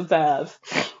through hell sometimes.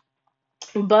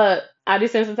 But I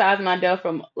desensitized myself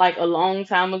from like a long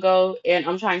time ago, and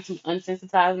I'm trying to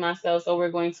unsensitize myself. So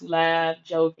we're going to laugh,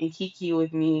 joke, and kiki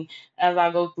with me as I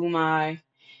go through my.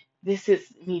 This is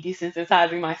me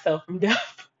desensitizing myself from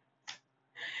death.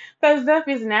 Because death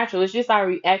is natural. It's just our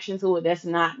reaction to it that's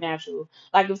not natural.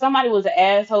 Like if somebody was an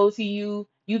asshole to you,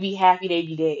 you be happy they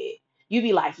be dead. You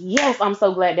be like, yes, I'm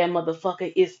so glad that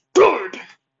motherfucker is dead.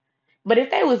 But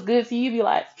if they was good to you, you be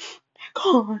like,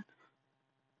 gone.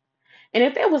 And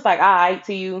if they was like alright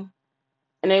to you,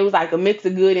 and it was like a mix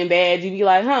of good and bad, you'd be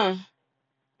like, huh,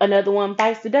 another one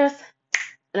bites the dust,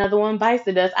 another one bites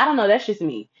the dust. I don't know, that's just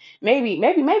me. Maybe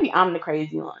I'm the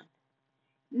crazy one.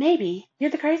 Maybe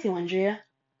you're the crazy one, Drea.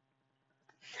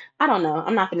 I don't know.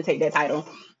 I'm not gonna take that title.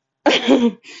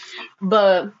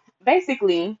 But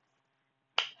basically,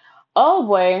 oh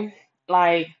boy,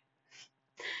 like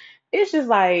it's just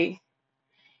like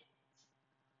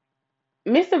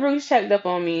Mr. Bruce checked up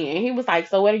on me and he was like,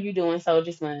 so what are you doing,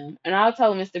 Soldier Slim? And I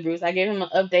told Mr. Bruce, I gave him an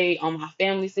update on my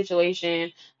family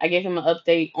situation. I gave him an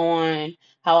update on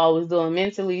how I was doing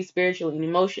mentally, spiritually, and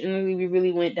emotionally. We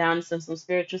really went down to some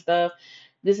spiritual stuff.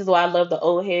 This is why I love the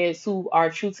old heads who are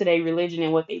true to their religion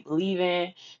and what they believe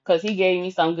in. Because he gave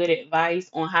me some good advice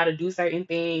on how to do certain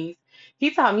things. He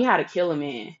taught me how to kill a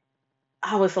man.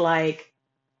 I was like,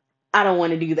 I don't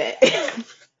want to do that.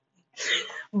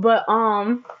 But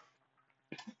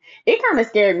it kind of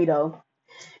scared me though.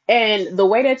 And the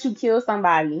way that you kill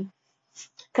somebody,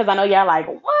 because I know y'all like,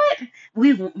 what?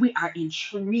 We are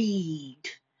intrigued.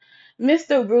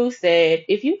 Mr. Bruce said,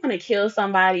 if you want to kill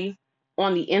somebody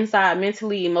on the inside,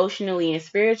 mentally, emotionally, and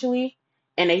spiritually,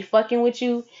 and they fucking with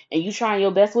you, and you trying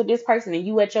your best with this person, and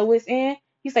you at your wits end,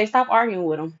 he say, stop arguing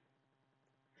with them.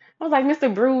 I was like,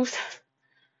 Mr. Bruce,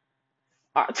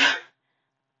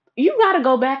 You gotta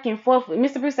go back and forth.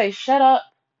 Mr. Bruce say, shut up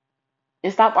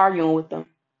and stop arguing with them.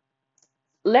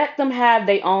 Let them have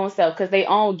their own self because they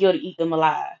own guilt to eat them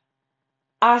alive.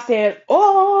 I said,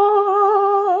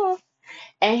 oh.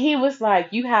 And he was like,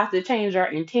 you have to change your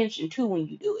intention too when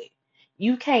you do it.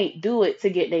 You can't do it to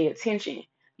get their attention.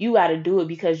 You got to do it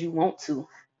because you want to.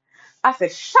 I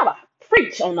said, shut up,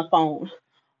 preach on the phone.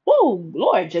 Oh,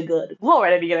 Lord, you're good.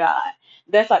 Glory to God.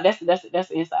 That's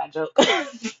an inside joke.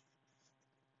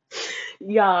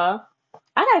 Y'all,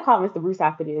 I gotta call Mr. Bruce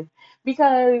after this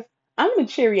because I'm a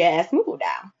cheery ass move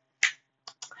now.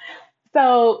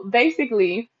 So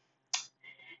basically,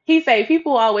 he say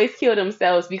people always kill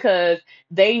themselves because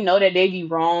they know that they be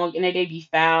wrong and that they be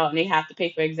foul and they have to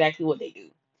pay for exactly what they do.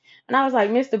 And I was like,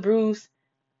 Mr. Bruce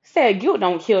said guilt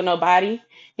don't kill nobody.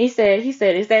 He said,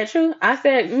 is that true? I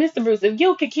said, Mr. Bruce, if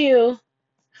guilt could kill,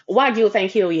 why guilt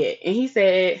ain't killed yet? And he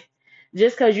said,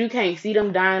 just because you can't see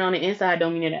them dying on the inside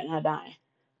don't mean they're not dying.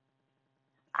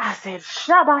 I said,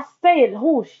 Shabba said,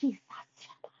 oh, she's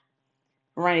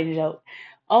running joke.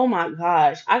 Oh my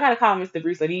gosh. I gotta call Mr.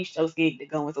 Bruce so these shows get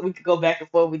going so we could go back and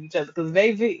forth with each other because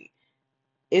baby,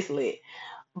 it's lit.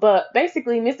 But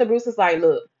basically, Mr. Bruce is like,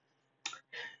 look,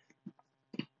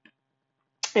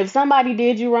 if somebody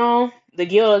did you wrong, the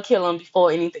guilt will kill them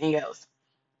before anything else.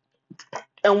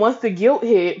 And once the guilt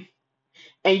hit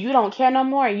and you don't care no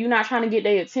more and you're not trying to get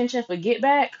their attention for get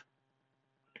back,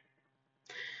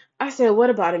 I said, what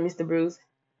about it, Mr. Bruce?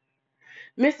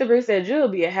 Mr. Bruce said, you'll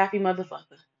be a happy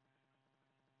motherfucker.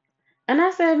 And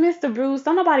I said, Mr. Bruce,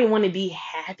 don't nobody want to be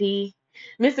happy.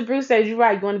 Mr. Bruce said, you're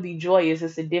right, going to be joyous.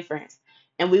 It's a difference.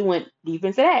 And we went deep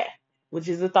into that, which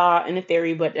is a thought and a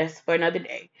theory, but that's for another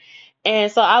day.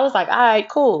 And so I was like, all right,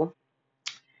 cool.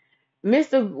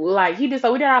 Mr. Like, he did,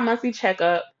 so we did our monthly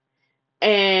checkup.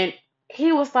 And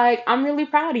he was like, I'm really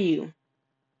proud of you.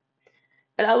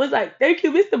 And I was like, thank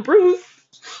you, Mr. Bruce,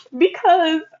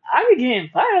 because I be getting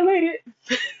violated.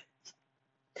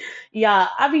 Yeah,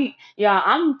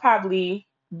 I'm probably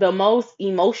the most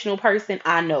emotional person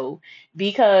I know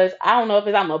because I don't know if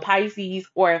it's I'm a Pisces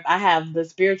or if I have the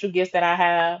spiritual gifts that I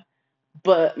have,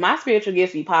 but my spiritual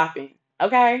gifts be popping.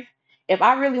 Okay? If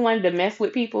I really wanted to mess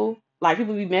with people, like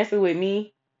people be messing with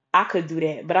me, I could do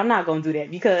that, but I'm not gonna do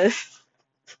that because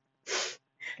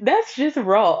that's just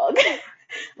wrong.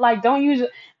 Like, don't use.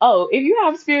 Oh, if you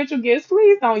have spiritual gifts,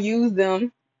 please don't use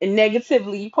them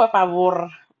negatively, por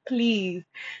favor, please.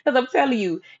 Because I'm telling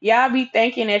you, y'all be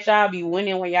thinking that y'all be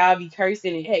winning when y'all be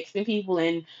cursing and hexing people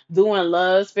and doing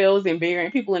love spells and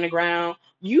burying people in the ground.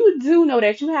 You do know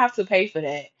that you have to pay for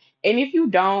that. And if you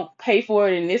don't pay for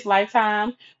it in this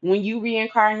lifetime, when you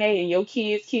reincarnate and your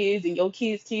kids and your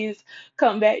kids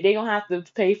come back, they gonna have to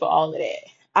pay for all of that.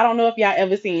 I don't know if y'all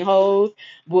ever seen Hoes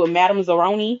with Madame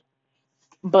Zeroni,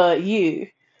 but yeah,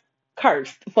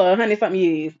 cursed for 100 something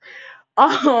years.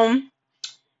 Um,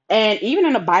 and even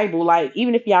in the Bible, like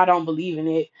even if y'all don't believe in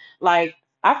it, like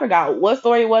I forgot what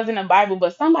story it was in the Bible,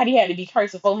 but somebody had to be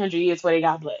cursed for 400 years before they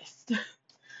got blessed.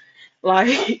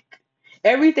 Like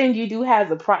everything you do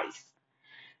has a price.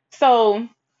 So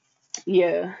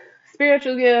yeah,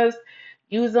 spiritual gifts,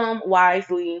 use them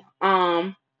wisely.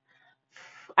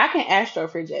 I can astro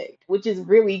project, which is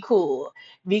really cool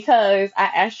because I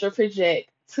astro project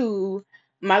to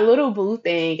my little boo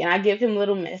thing and I give him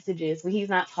little messages when he's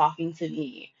not talking to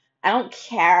me. I don't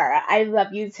care. I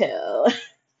love you too.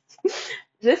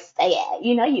 Just say it.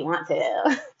 You know you want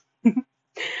to.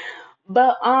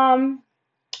 But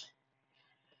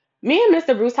me and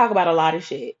Mr. Bruce talk about a lot of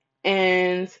shit.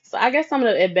 And so I guess some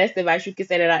of the best advice you could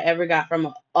say that I ever got from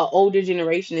a older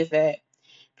generation is that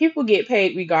people get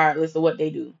paid regardless of what they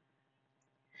do.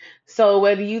 So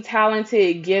whether you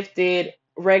talented, gifted,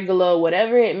 regular,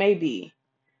 whatever it may be,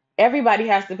 everybody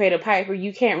has to pay the piper.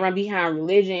 You can't run behind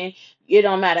religion. It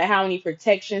don't matter how many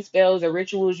protection spells or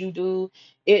rituals you do.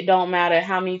 It don't matter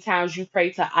how many times you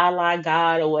pray to Allah,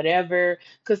 God, or whatever.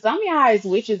 Cause some of y'all is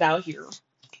witches out here.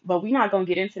 But we're not gonna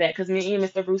get into that because me and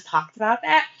Mr. Bruce talked about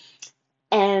that.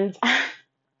 And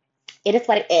it is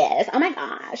what it is. Oh my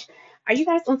gosh. Are you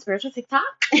guys on spiritual TikTok?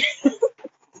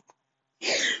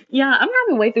 Yeah, I'm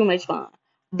having way too much fun.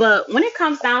 But when it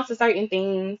comes down to certain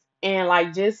things and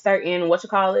like just certain what you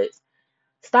call it,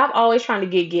 stop always trying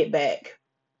to get back.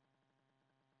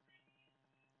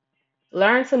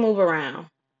 Learn to move around.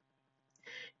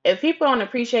 If people don't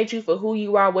appreciate you for who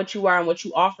you are, and what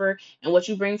you offer and what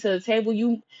you bring to the table,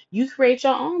 you create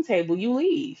your own table. You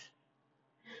leave.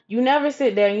 You never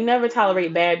sit there. You never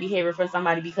tolerate bad behavior from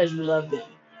somebody because you love them.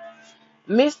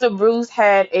 Mr. Bruce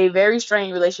had a very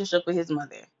strained relationship with his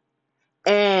mother.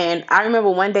 And I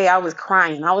remember one day I was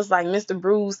crying. I was like, Mr.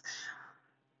 Bruce,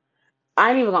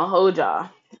 I ain't even gonna hold y'all.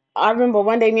 I remember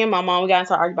one day me and my mom we got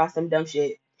into an argument about some dumb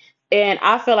shit. And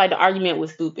I felt like the argument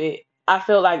was stupid. I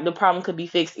felt like the problem could be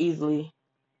fixed easily.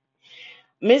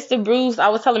 Mr. Bruce, I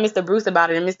was telling Mr. Bruce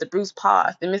about it, and Mr. Bruce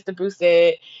paused. And Mr. Bruce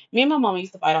said, me and my mom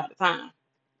used to fight all the time.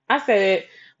 I said,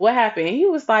 what happened? He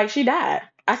was like, she died.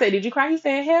 I said, did you cry? He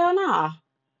said, hell nah.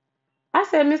 I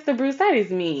said, Mr. Bruce, that is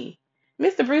mean.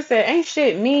 Mr. Bruce said, ain't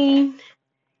shit mean.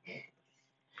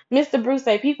 Mr. Bruce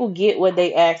said, people get what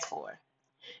they ask for.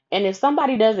 And if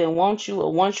somebody doesn't want you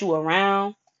or want you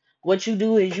around, what you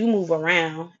do is you move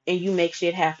around and you make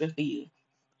shit happen for you.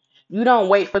 You don't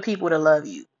wait for people to love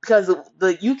you because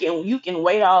you can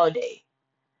wait all day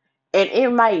and it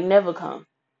might never come.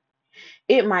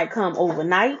 It might come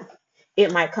overnight.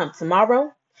 It might come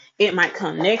tomorrow. It might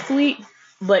come next week.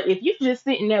 But if you're just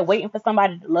sitting there waiting for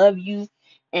somebody to love you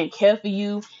and care for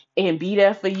you and be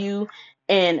there for you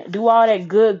and do all that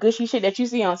good, gushy shit that you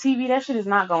see on TV, that shit is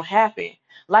not gonna happen.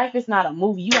 Life is not a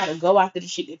movie. You gotta go after the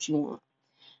shit that you want.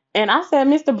 And I said,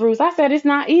 Mr. Bruce, I said it's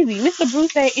not easy. Mr.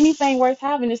 Bruce said anything worth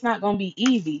having is not gonna be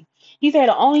easy. He said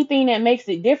the only thing that makes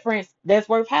it different that's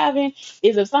worth having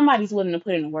is if somebody's willing to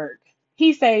put in the work.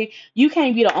 He say you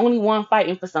can't be the only one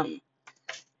fighting for something.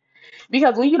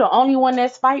 Because when you're the only one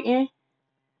that's fighting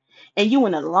and you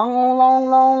in a long, long,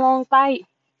 long, long fight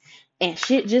and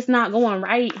shit just not going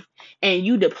right and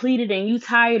you depleted and you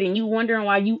tired and you wondering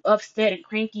why you upset and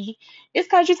cranky, it's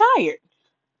cause you're tired.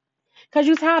 Cause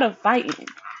you're tired of fighting.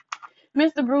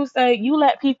 Mr. Bruce said, you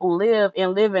let people live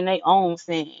and live in their own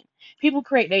sin. People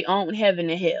create their own heaven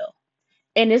and hell.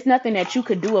 And there's nothing that you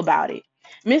could do about it.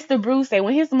 Mr. Bruce said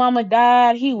when his mama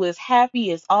died, he was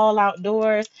happy as all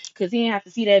outdoors because he didn't have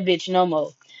to see that bitch no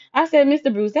more. I said,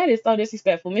 Mr. Bruce, that is so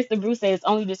disrespectful. Mr. Bruce said it's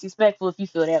only disrespectful if you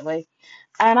feel that way.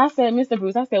 And I said, Mr.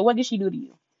 Bruce, I said, what did she do to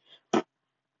you?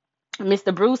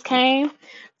 Mr. Bruce came,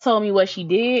 told me what she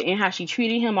did and how she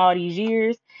treated him all these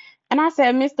years. And I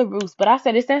said, Mr. Bruce, but I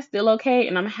said, is that still okay?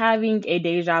 And I'm having a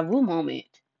deja vu moment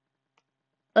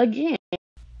again.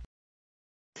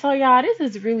 So y'all, this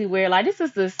is really weird. Like this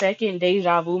is the second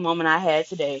deja vu moment I had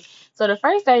today. So the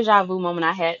first deja vu moment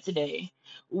I had today,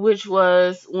 which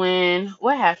was when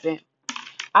what happened?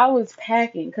 I was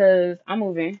packing because I'm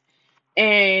moving.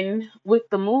 And with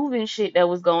the moving shit that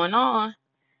was going on,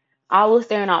 I was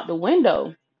staring out the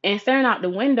window. And staring out the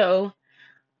window,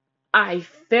 I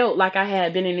felt like I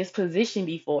had been in this position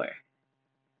before.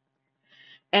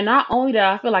 And not only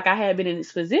that I feel like I had been in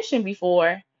this position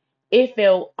before, it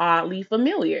felt oddly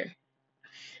familiar.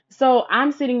 So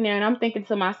I'm sitting there and I'm thinking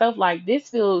to myself, like, this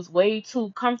feels way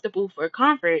too comfortable for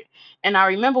comfort. And I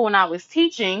remember when I was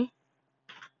teaching,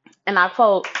 and I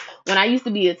quote, when I used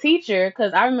to be a teacher,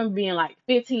 because I remember being like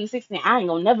 15, 16, I ain't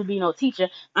gonna never be no teacher.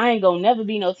 I ain't gonna never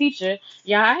be no teacher.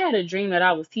 Yeah, I had a dream that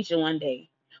I was teaching one day.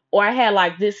 Or I had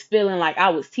like this feeling like I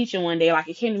was teaching one day, like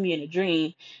it came to me in a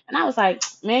dream. And I was like,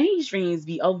 man, these dreams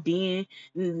be ODing.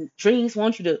 Dreams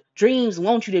want you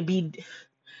to be.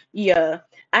 Yeah,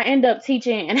 I end up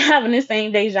teaching and having the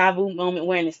same deja vu moment,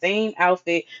 wearing the same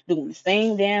outfit, doing the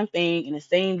same damn thing in the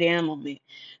same damn moment.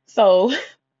 So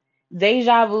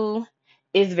deja vu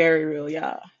is very real,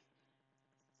 y'all.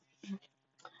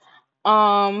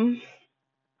 Um,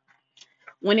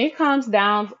 when it comes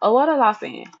down, oh, what was I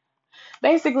saying?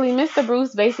 Basically, Mr.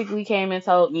 Bruce basically came and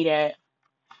told me that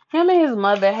him and his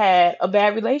mother had a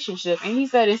bad relationship, and he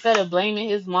said instead of blaming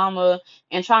his mama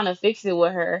and trying to fix it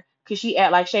with her, cause she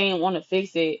act like she ain't want to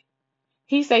fix it,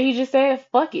 he just said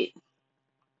fuck it.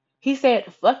 He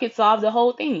said fuck it, solve the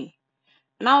whole thing.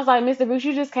 And I was like, Mr. Bruce,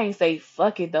 you just can't say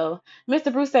fuck it though.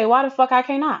 Mr. Bruce said, why the fuck I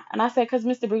cannot? And I said, cause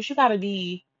Mr. Bruce, you gotta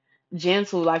be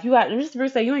gentle. Like you got Mr.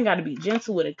 Bruce said, you ain't gotta be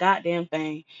gentle with a goddamn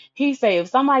thing. He said, if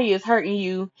somebody is hurting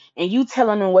you and you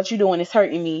telling them what you doing is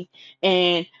hurting me,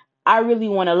 and I really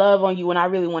want to love on you and I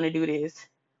really want to do this.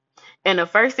 And the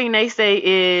first thing they say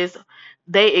is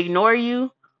they ignore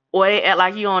you or they act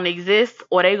like you don't exist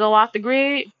or they go off the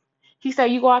grid. He said,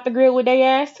 you go off the grid with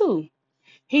their ass too.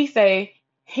 He say,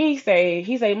 he say,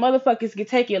 motherfuckers can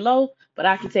take it low, but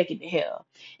I can take it to hell.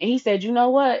 And he said, you know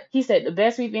what? He said the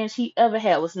best revenge he ever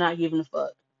had was not giving a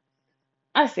fuck.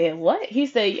 I said, what? He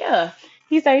said, yeah.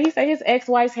 He said his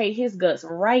ex-wives hate his guts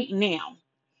right now.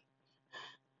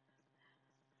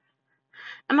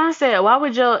 And I said, why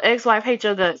would your ex-wife hate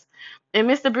your guts? And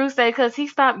Mr. Bruce said, because he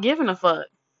stopped giving a fuck.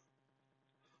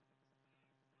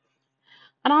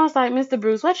 And I was like, Mr.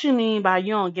 Bruce, what you mean by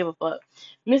you don't give a fuck?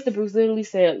 Mr. Bruce literally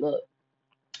said, look,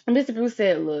 Mr. Bruce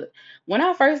said, look, when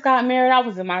I first got married, I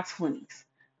was in my 20s.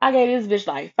 I gave this bitch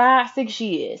like 5, 6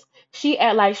 years. She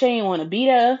act like she ain't want to be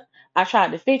there. I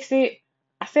tried to fix it.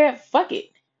 I said, fuck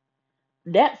it.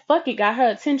 That fuck it got her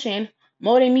attention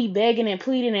More than me begging and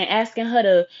pleading and asking her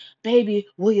to, baby,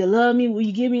 will you love me? Will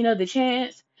you give me another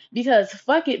chance? Because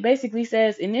fuck it basically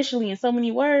says initially in so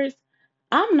many words,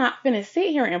 I'm not finna sit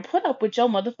here and put up with your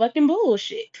motherfucking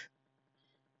bullshit.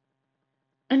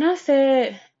 And I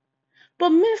said, but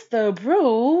Mr.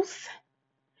 Bruce.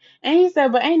 And he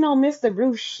said, but ain't no Mr.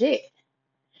 Bruce shit.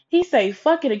 He say,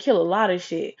 fuck it, to kill a lot of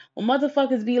shit. When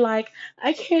motherfuckers be like,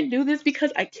 I can't do this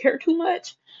because I care too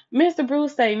much. Mr.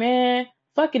 Bruce say, man,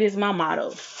 fuck it is my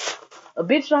motto. A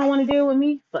bitch don't want to deal with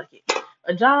me, fuck it.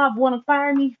 A job want to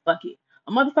fire me, fuck it.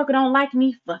 A motherfucker don't like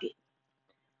me, fuck it.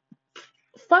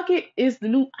 Fuck it is the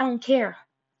new, I don't care.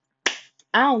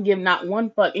 I don't give not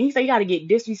one fuck. And he said you gotta get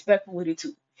disrespectful with it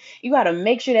too. You gotta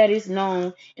make sure that it's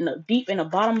known in the deep in the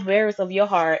bottom barrels of your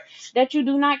heart that you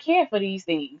do not care for these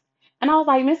things. And I was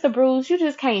like, Mr. Bruce, you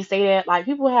just can't say that. Like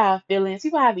people have feelings,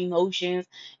 people have emotions.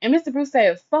 And Mr. Bruce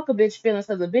said, fuck a bitch feelings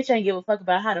because a bitch ain't give a fuck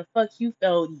about how the fuck you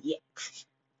felt yet.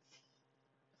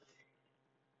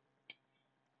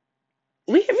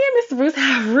 Me and Mr. Bruce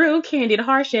have real candid,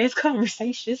 harsh ass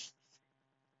conversations.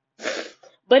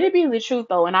 But it be the truth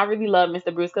though, and I really love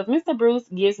Mr. Bruce because Mr. Bruce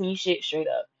gives me shit straight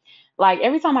up. Like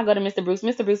every time I go to Mr.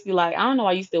 Bruce be like, I don't know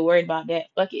why you still worried about that.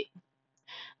 Fuck it.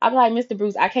 I be like, Mr.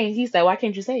 Bruce, I can't. He said, why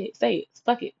can't you say it? Say it.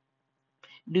 Fuck it.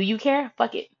 Do you care?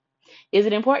 Fuck it. Is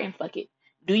it important? Fuck it.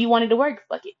 Do you want it to work?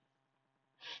 Fuck it.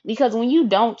 Because when you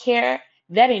don't care,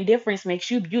 that indifference makes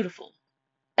you beautiful.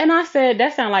 And I said,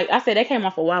 that sound like I said that came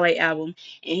off a Wale album.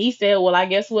 And he said, well, I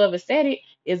guess whoever said it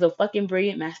is a fucking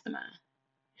brilliant mastermind.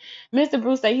 Mr.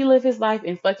 Bruce said he live his life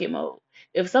in fuck it mode.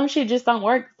 If some shit just don't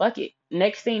work, fuck it.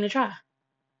 Next thing to try.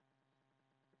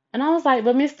 And I was like,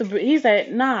 but Mr. He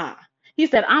said, nah. He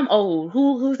said, I'm old.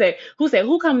 Who said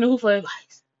who come to who for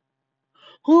advice?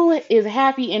 Who is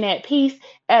happy and at peace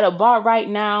at a bar right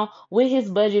now with his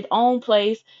budget, own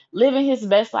place, living his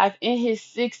best life in his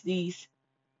 60s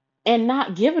and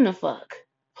not giving a fuck?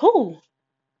 Who?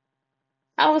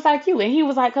 I was like you. And he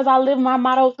was like, cause I live my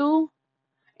motto through.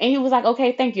 And he was like,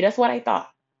 okay, thank you. That's what I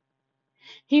thought.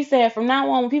 He said, from now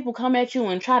on, when people come at you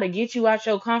and try to get you out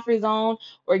your comfort zone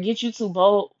or get you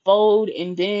to fold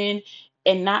and then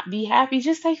and not be happy,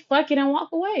 just say fuck it and walk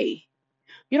away.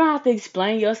 You don't have to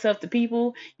explain yourself to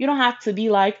people. You don't have to be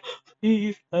like,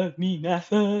 please love me,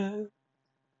 Nasa.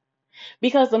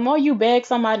 Because the more you beg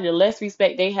somebody, the less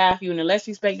respect they have for you, and the less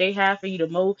respect they have for you, the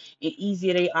more and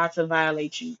easier they are to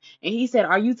violate you. And he said,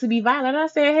 are you to be violated? I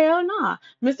said, hell nah.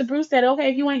 Mr. Bruce said,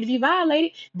 okay, if you ain't to be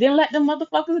violated, then let them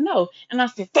motherfuckers know. And I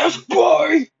said, that's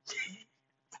boy.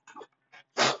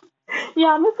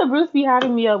 Yeah, Mr. Bruce be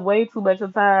having me up way too much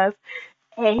of times.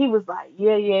 And he was like,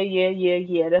 yeah, yeah, yeah, yeah,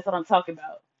 yeah. That's what I'm talking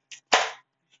about.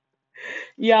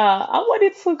 Yeah, I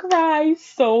wanted to cry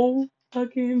so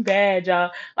fucking bad,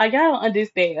 y'all. Like, I don't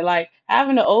understand. Like,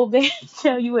 having an old man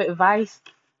tell you advice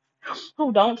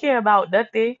who don't care about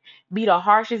nothing be the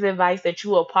harshest advice that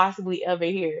you will possibly ever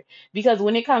hear. Because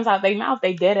when it comes out their mouth,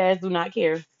 they dead ass do not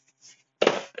care.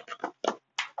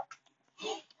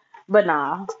 But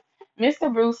nah,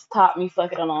 Mr. Bruce taught me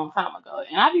fucking a long time ago.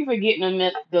 And I be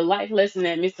forgetting the life lesson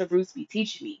that Mr. Bruce be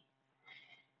teaching me.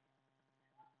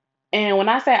 And when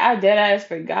I say I dead ass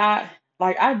forgot,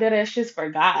 like I dead ass just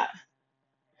forgot.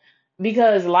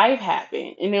 Because life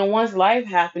happened. And then once life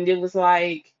happened, it was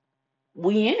like,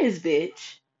 we in this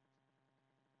bitch.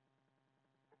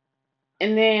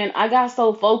 And then I got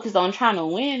so focused on trying to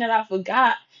win that I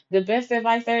forgot the best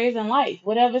advice there is in life.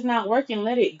 Whatever's not working,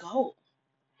 let it go.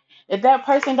 If that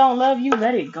person don't love you,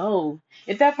 let it go.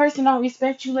 If that person don't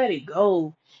respect you, let it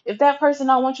go. If that person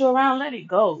don't want you around, let it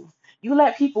go. You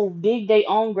let people dig their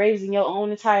own graves in your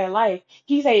own entire life.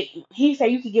 He say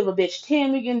you could give a bitch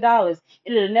 $10 million and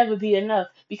it'll never be enough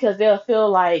because they'll feel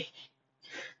like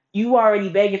you already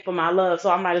begging for my love, so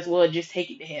I might as well just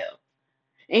take it to hell.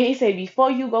 And he said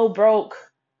before you go broke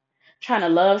trying to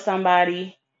love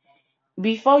somebody,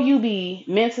 before you be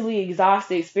mentally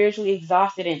exhausted, spiritually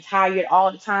exhausted, and tired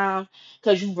all the time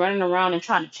because you running around and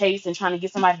trying to chase and trying to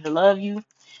get somebody to love you,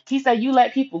 he said you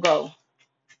let people go.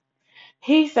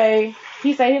 He say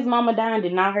his mama dying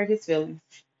did not hurt his feelings.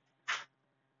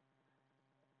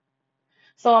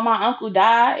 So when my uncle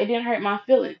died, it didn't hurt my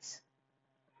feelings.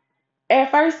 At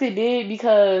first it did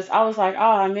because I was like,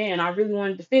 oh man, I really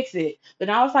wanted to fix it. But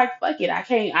I was like, fuck it, I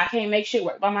can't make shit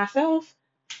work by myself.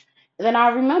 And then I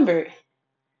remembered,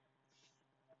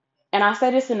 and I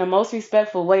say this in the most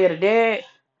respectful way of the dead,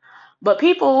 but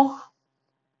people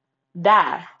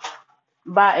die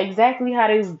by exactly how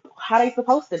they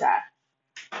supposed to die.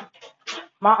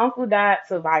 My uncle died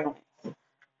to violence.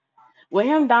 With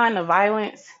him dying to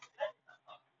violence,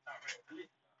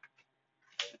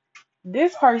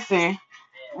 this person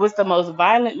was the most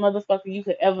violent motherfucker you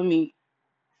could ever meet.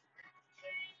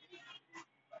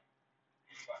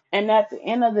 And at the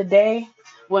end of the day,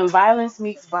 when violence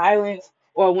meets violence,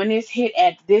 or when it's hit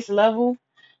at this level,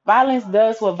 violence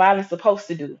does what violence is supposed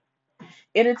to do.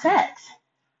 It attacks.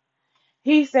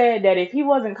 He said that if he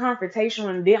wasn't confrontational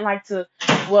and didn't like to,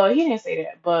 well, he didn't say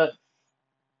that, but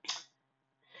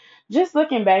just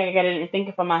looking back at it and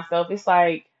thinking for myself, it's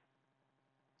like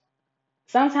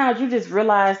sometimes you just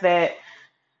realize that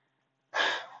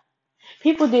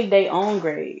people dig their own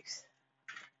graves.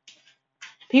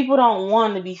 People don't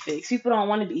want to be fixed. People don't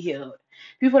want to be healed.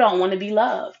 People don't want to be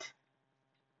loved.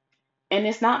 And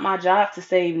it's not my job to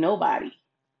save nobody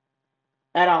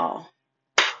at all.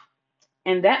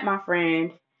 And that, my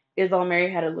friend, is on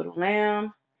Mary Had a Little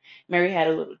Lamb. Mary Had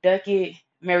a Little Ducket.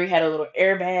 Mary Had a Little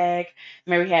Airbag.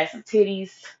 Mary Had Some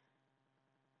Titties.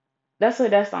 That's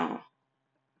what that's on.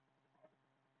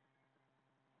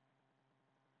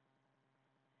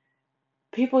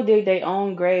 People dig their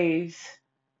own graves,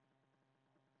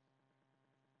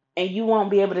 and you won't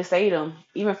be able to save them,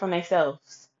 even from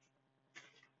themselves.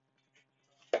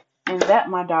 And that,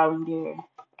 my darling dear,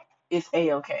 is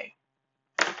A-okay.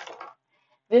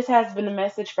 This has been a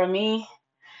message from me.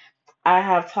 I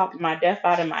have talked my death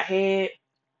out of my head.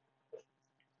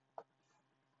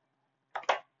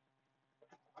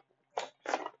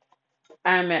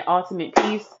 I am at ultimate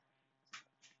peace.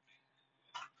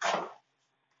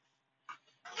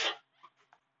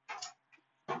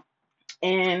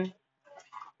 And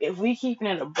if we keeping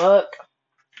it a buck,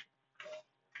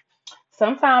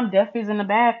 sometimes death isn't a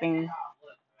bad thing.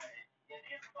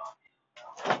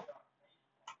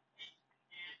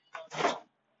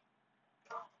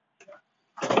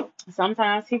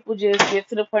 Sometimes people just get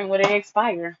to the point where they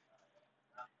expire.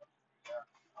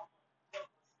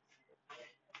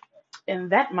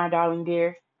 And that, my darling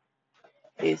dear,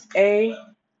 is A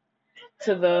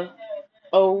to the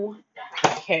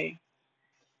OK.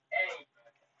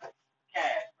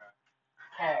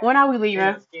 When are we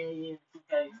leaving?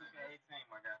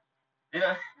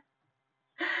 Yeah.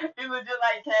 It was just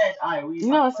like cash. All right, you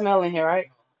know it's smelling here, right?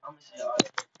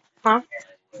 Huh?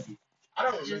 I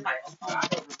don't just like.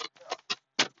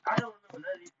 I don't remember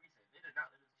none of these presets. They did not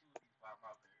let us choose these five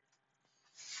my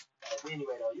favorite.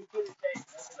 Anyway, though, you couldn't say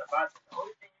nothing about it. The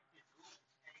only thing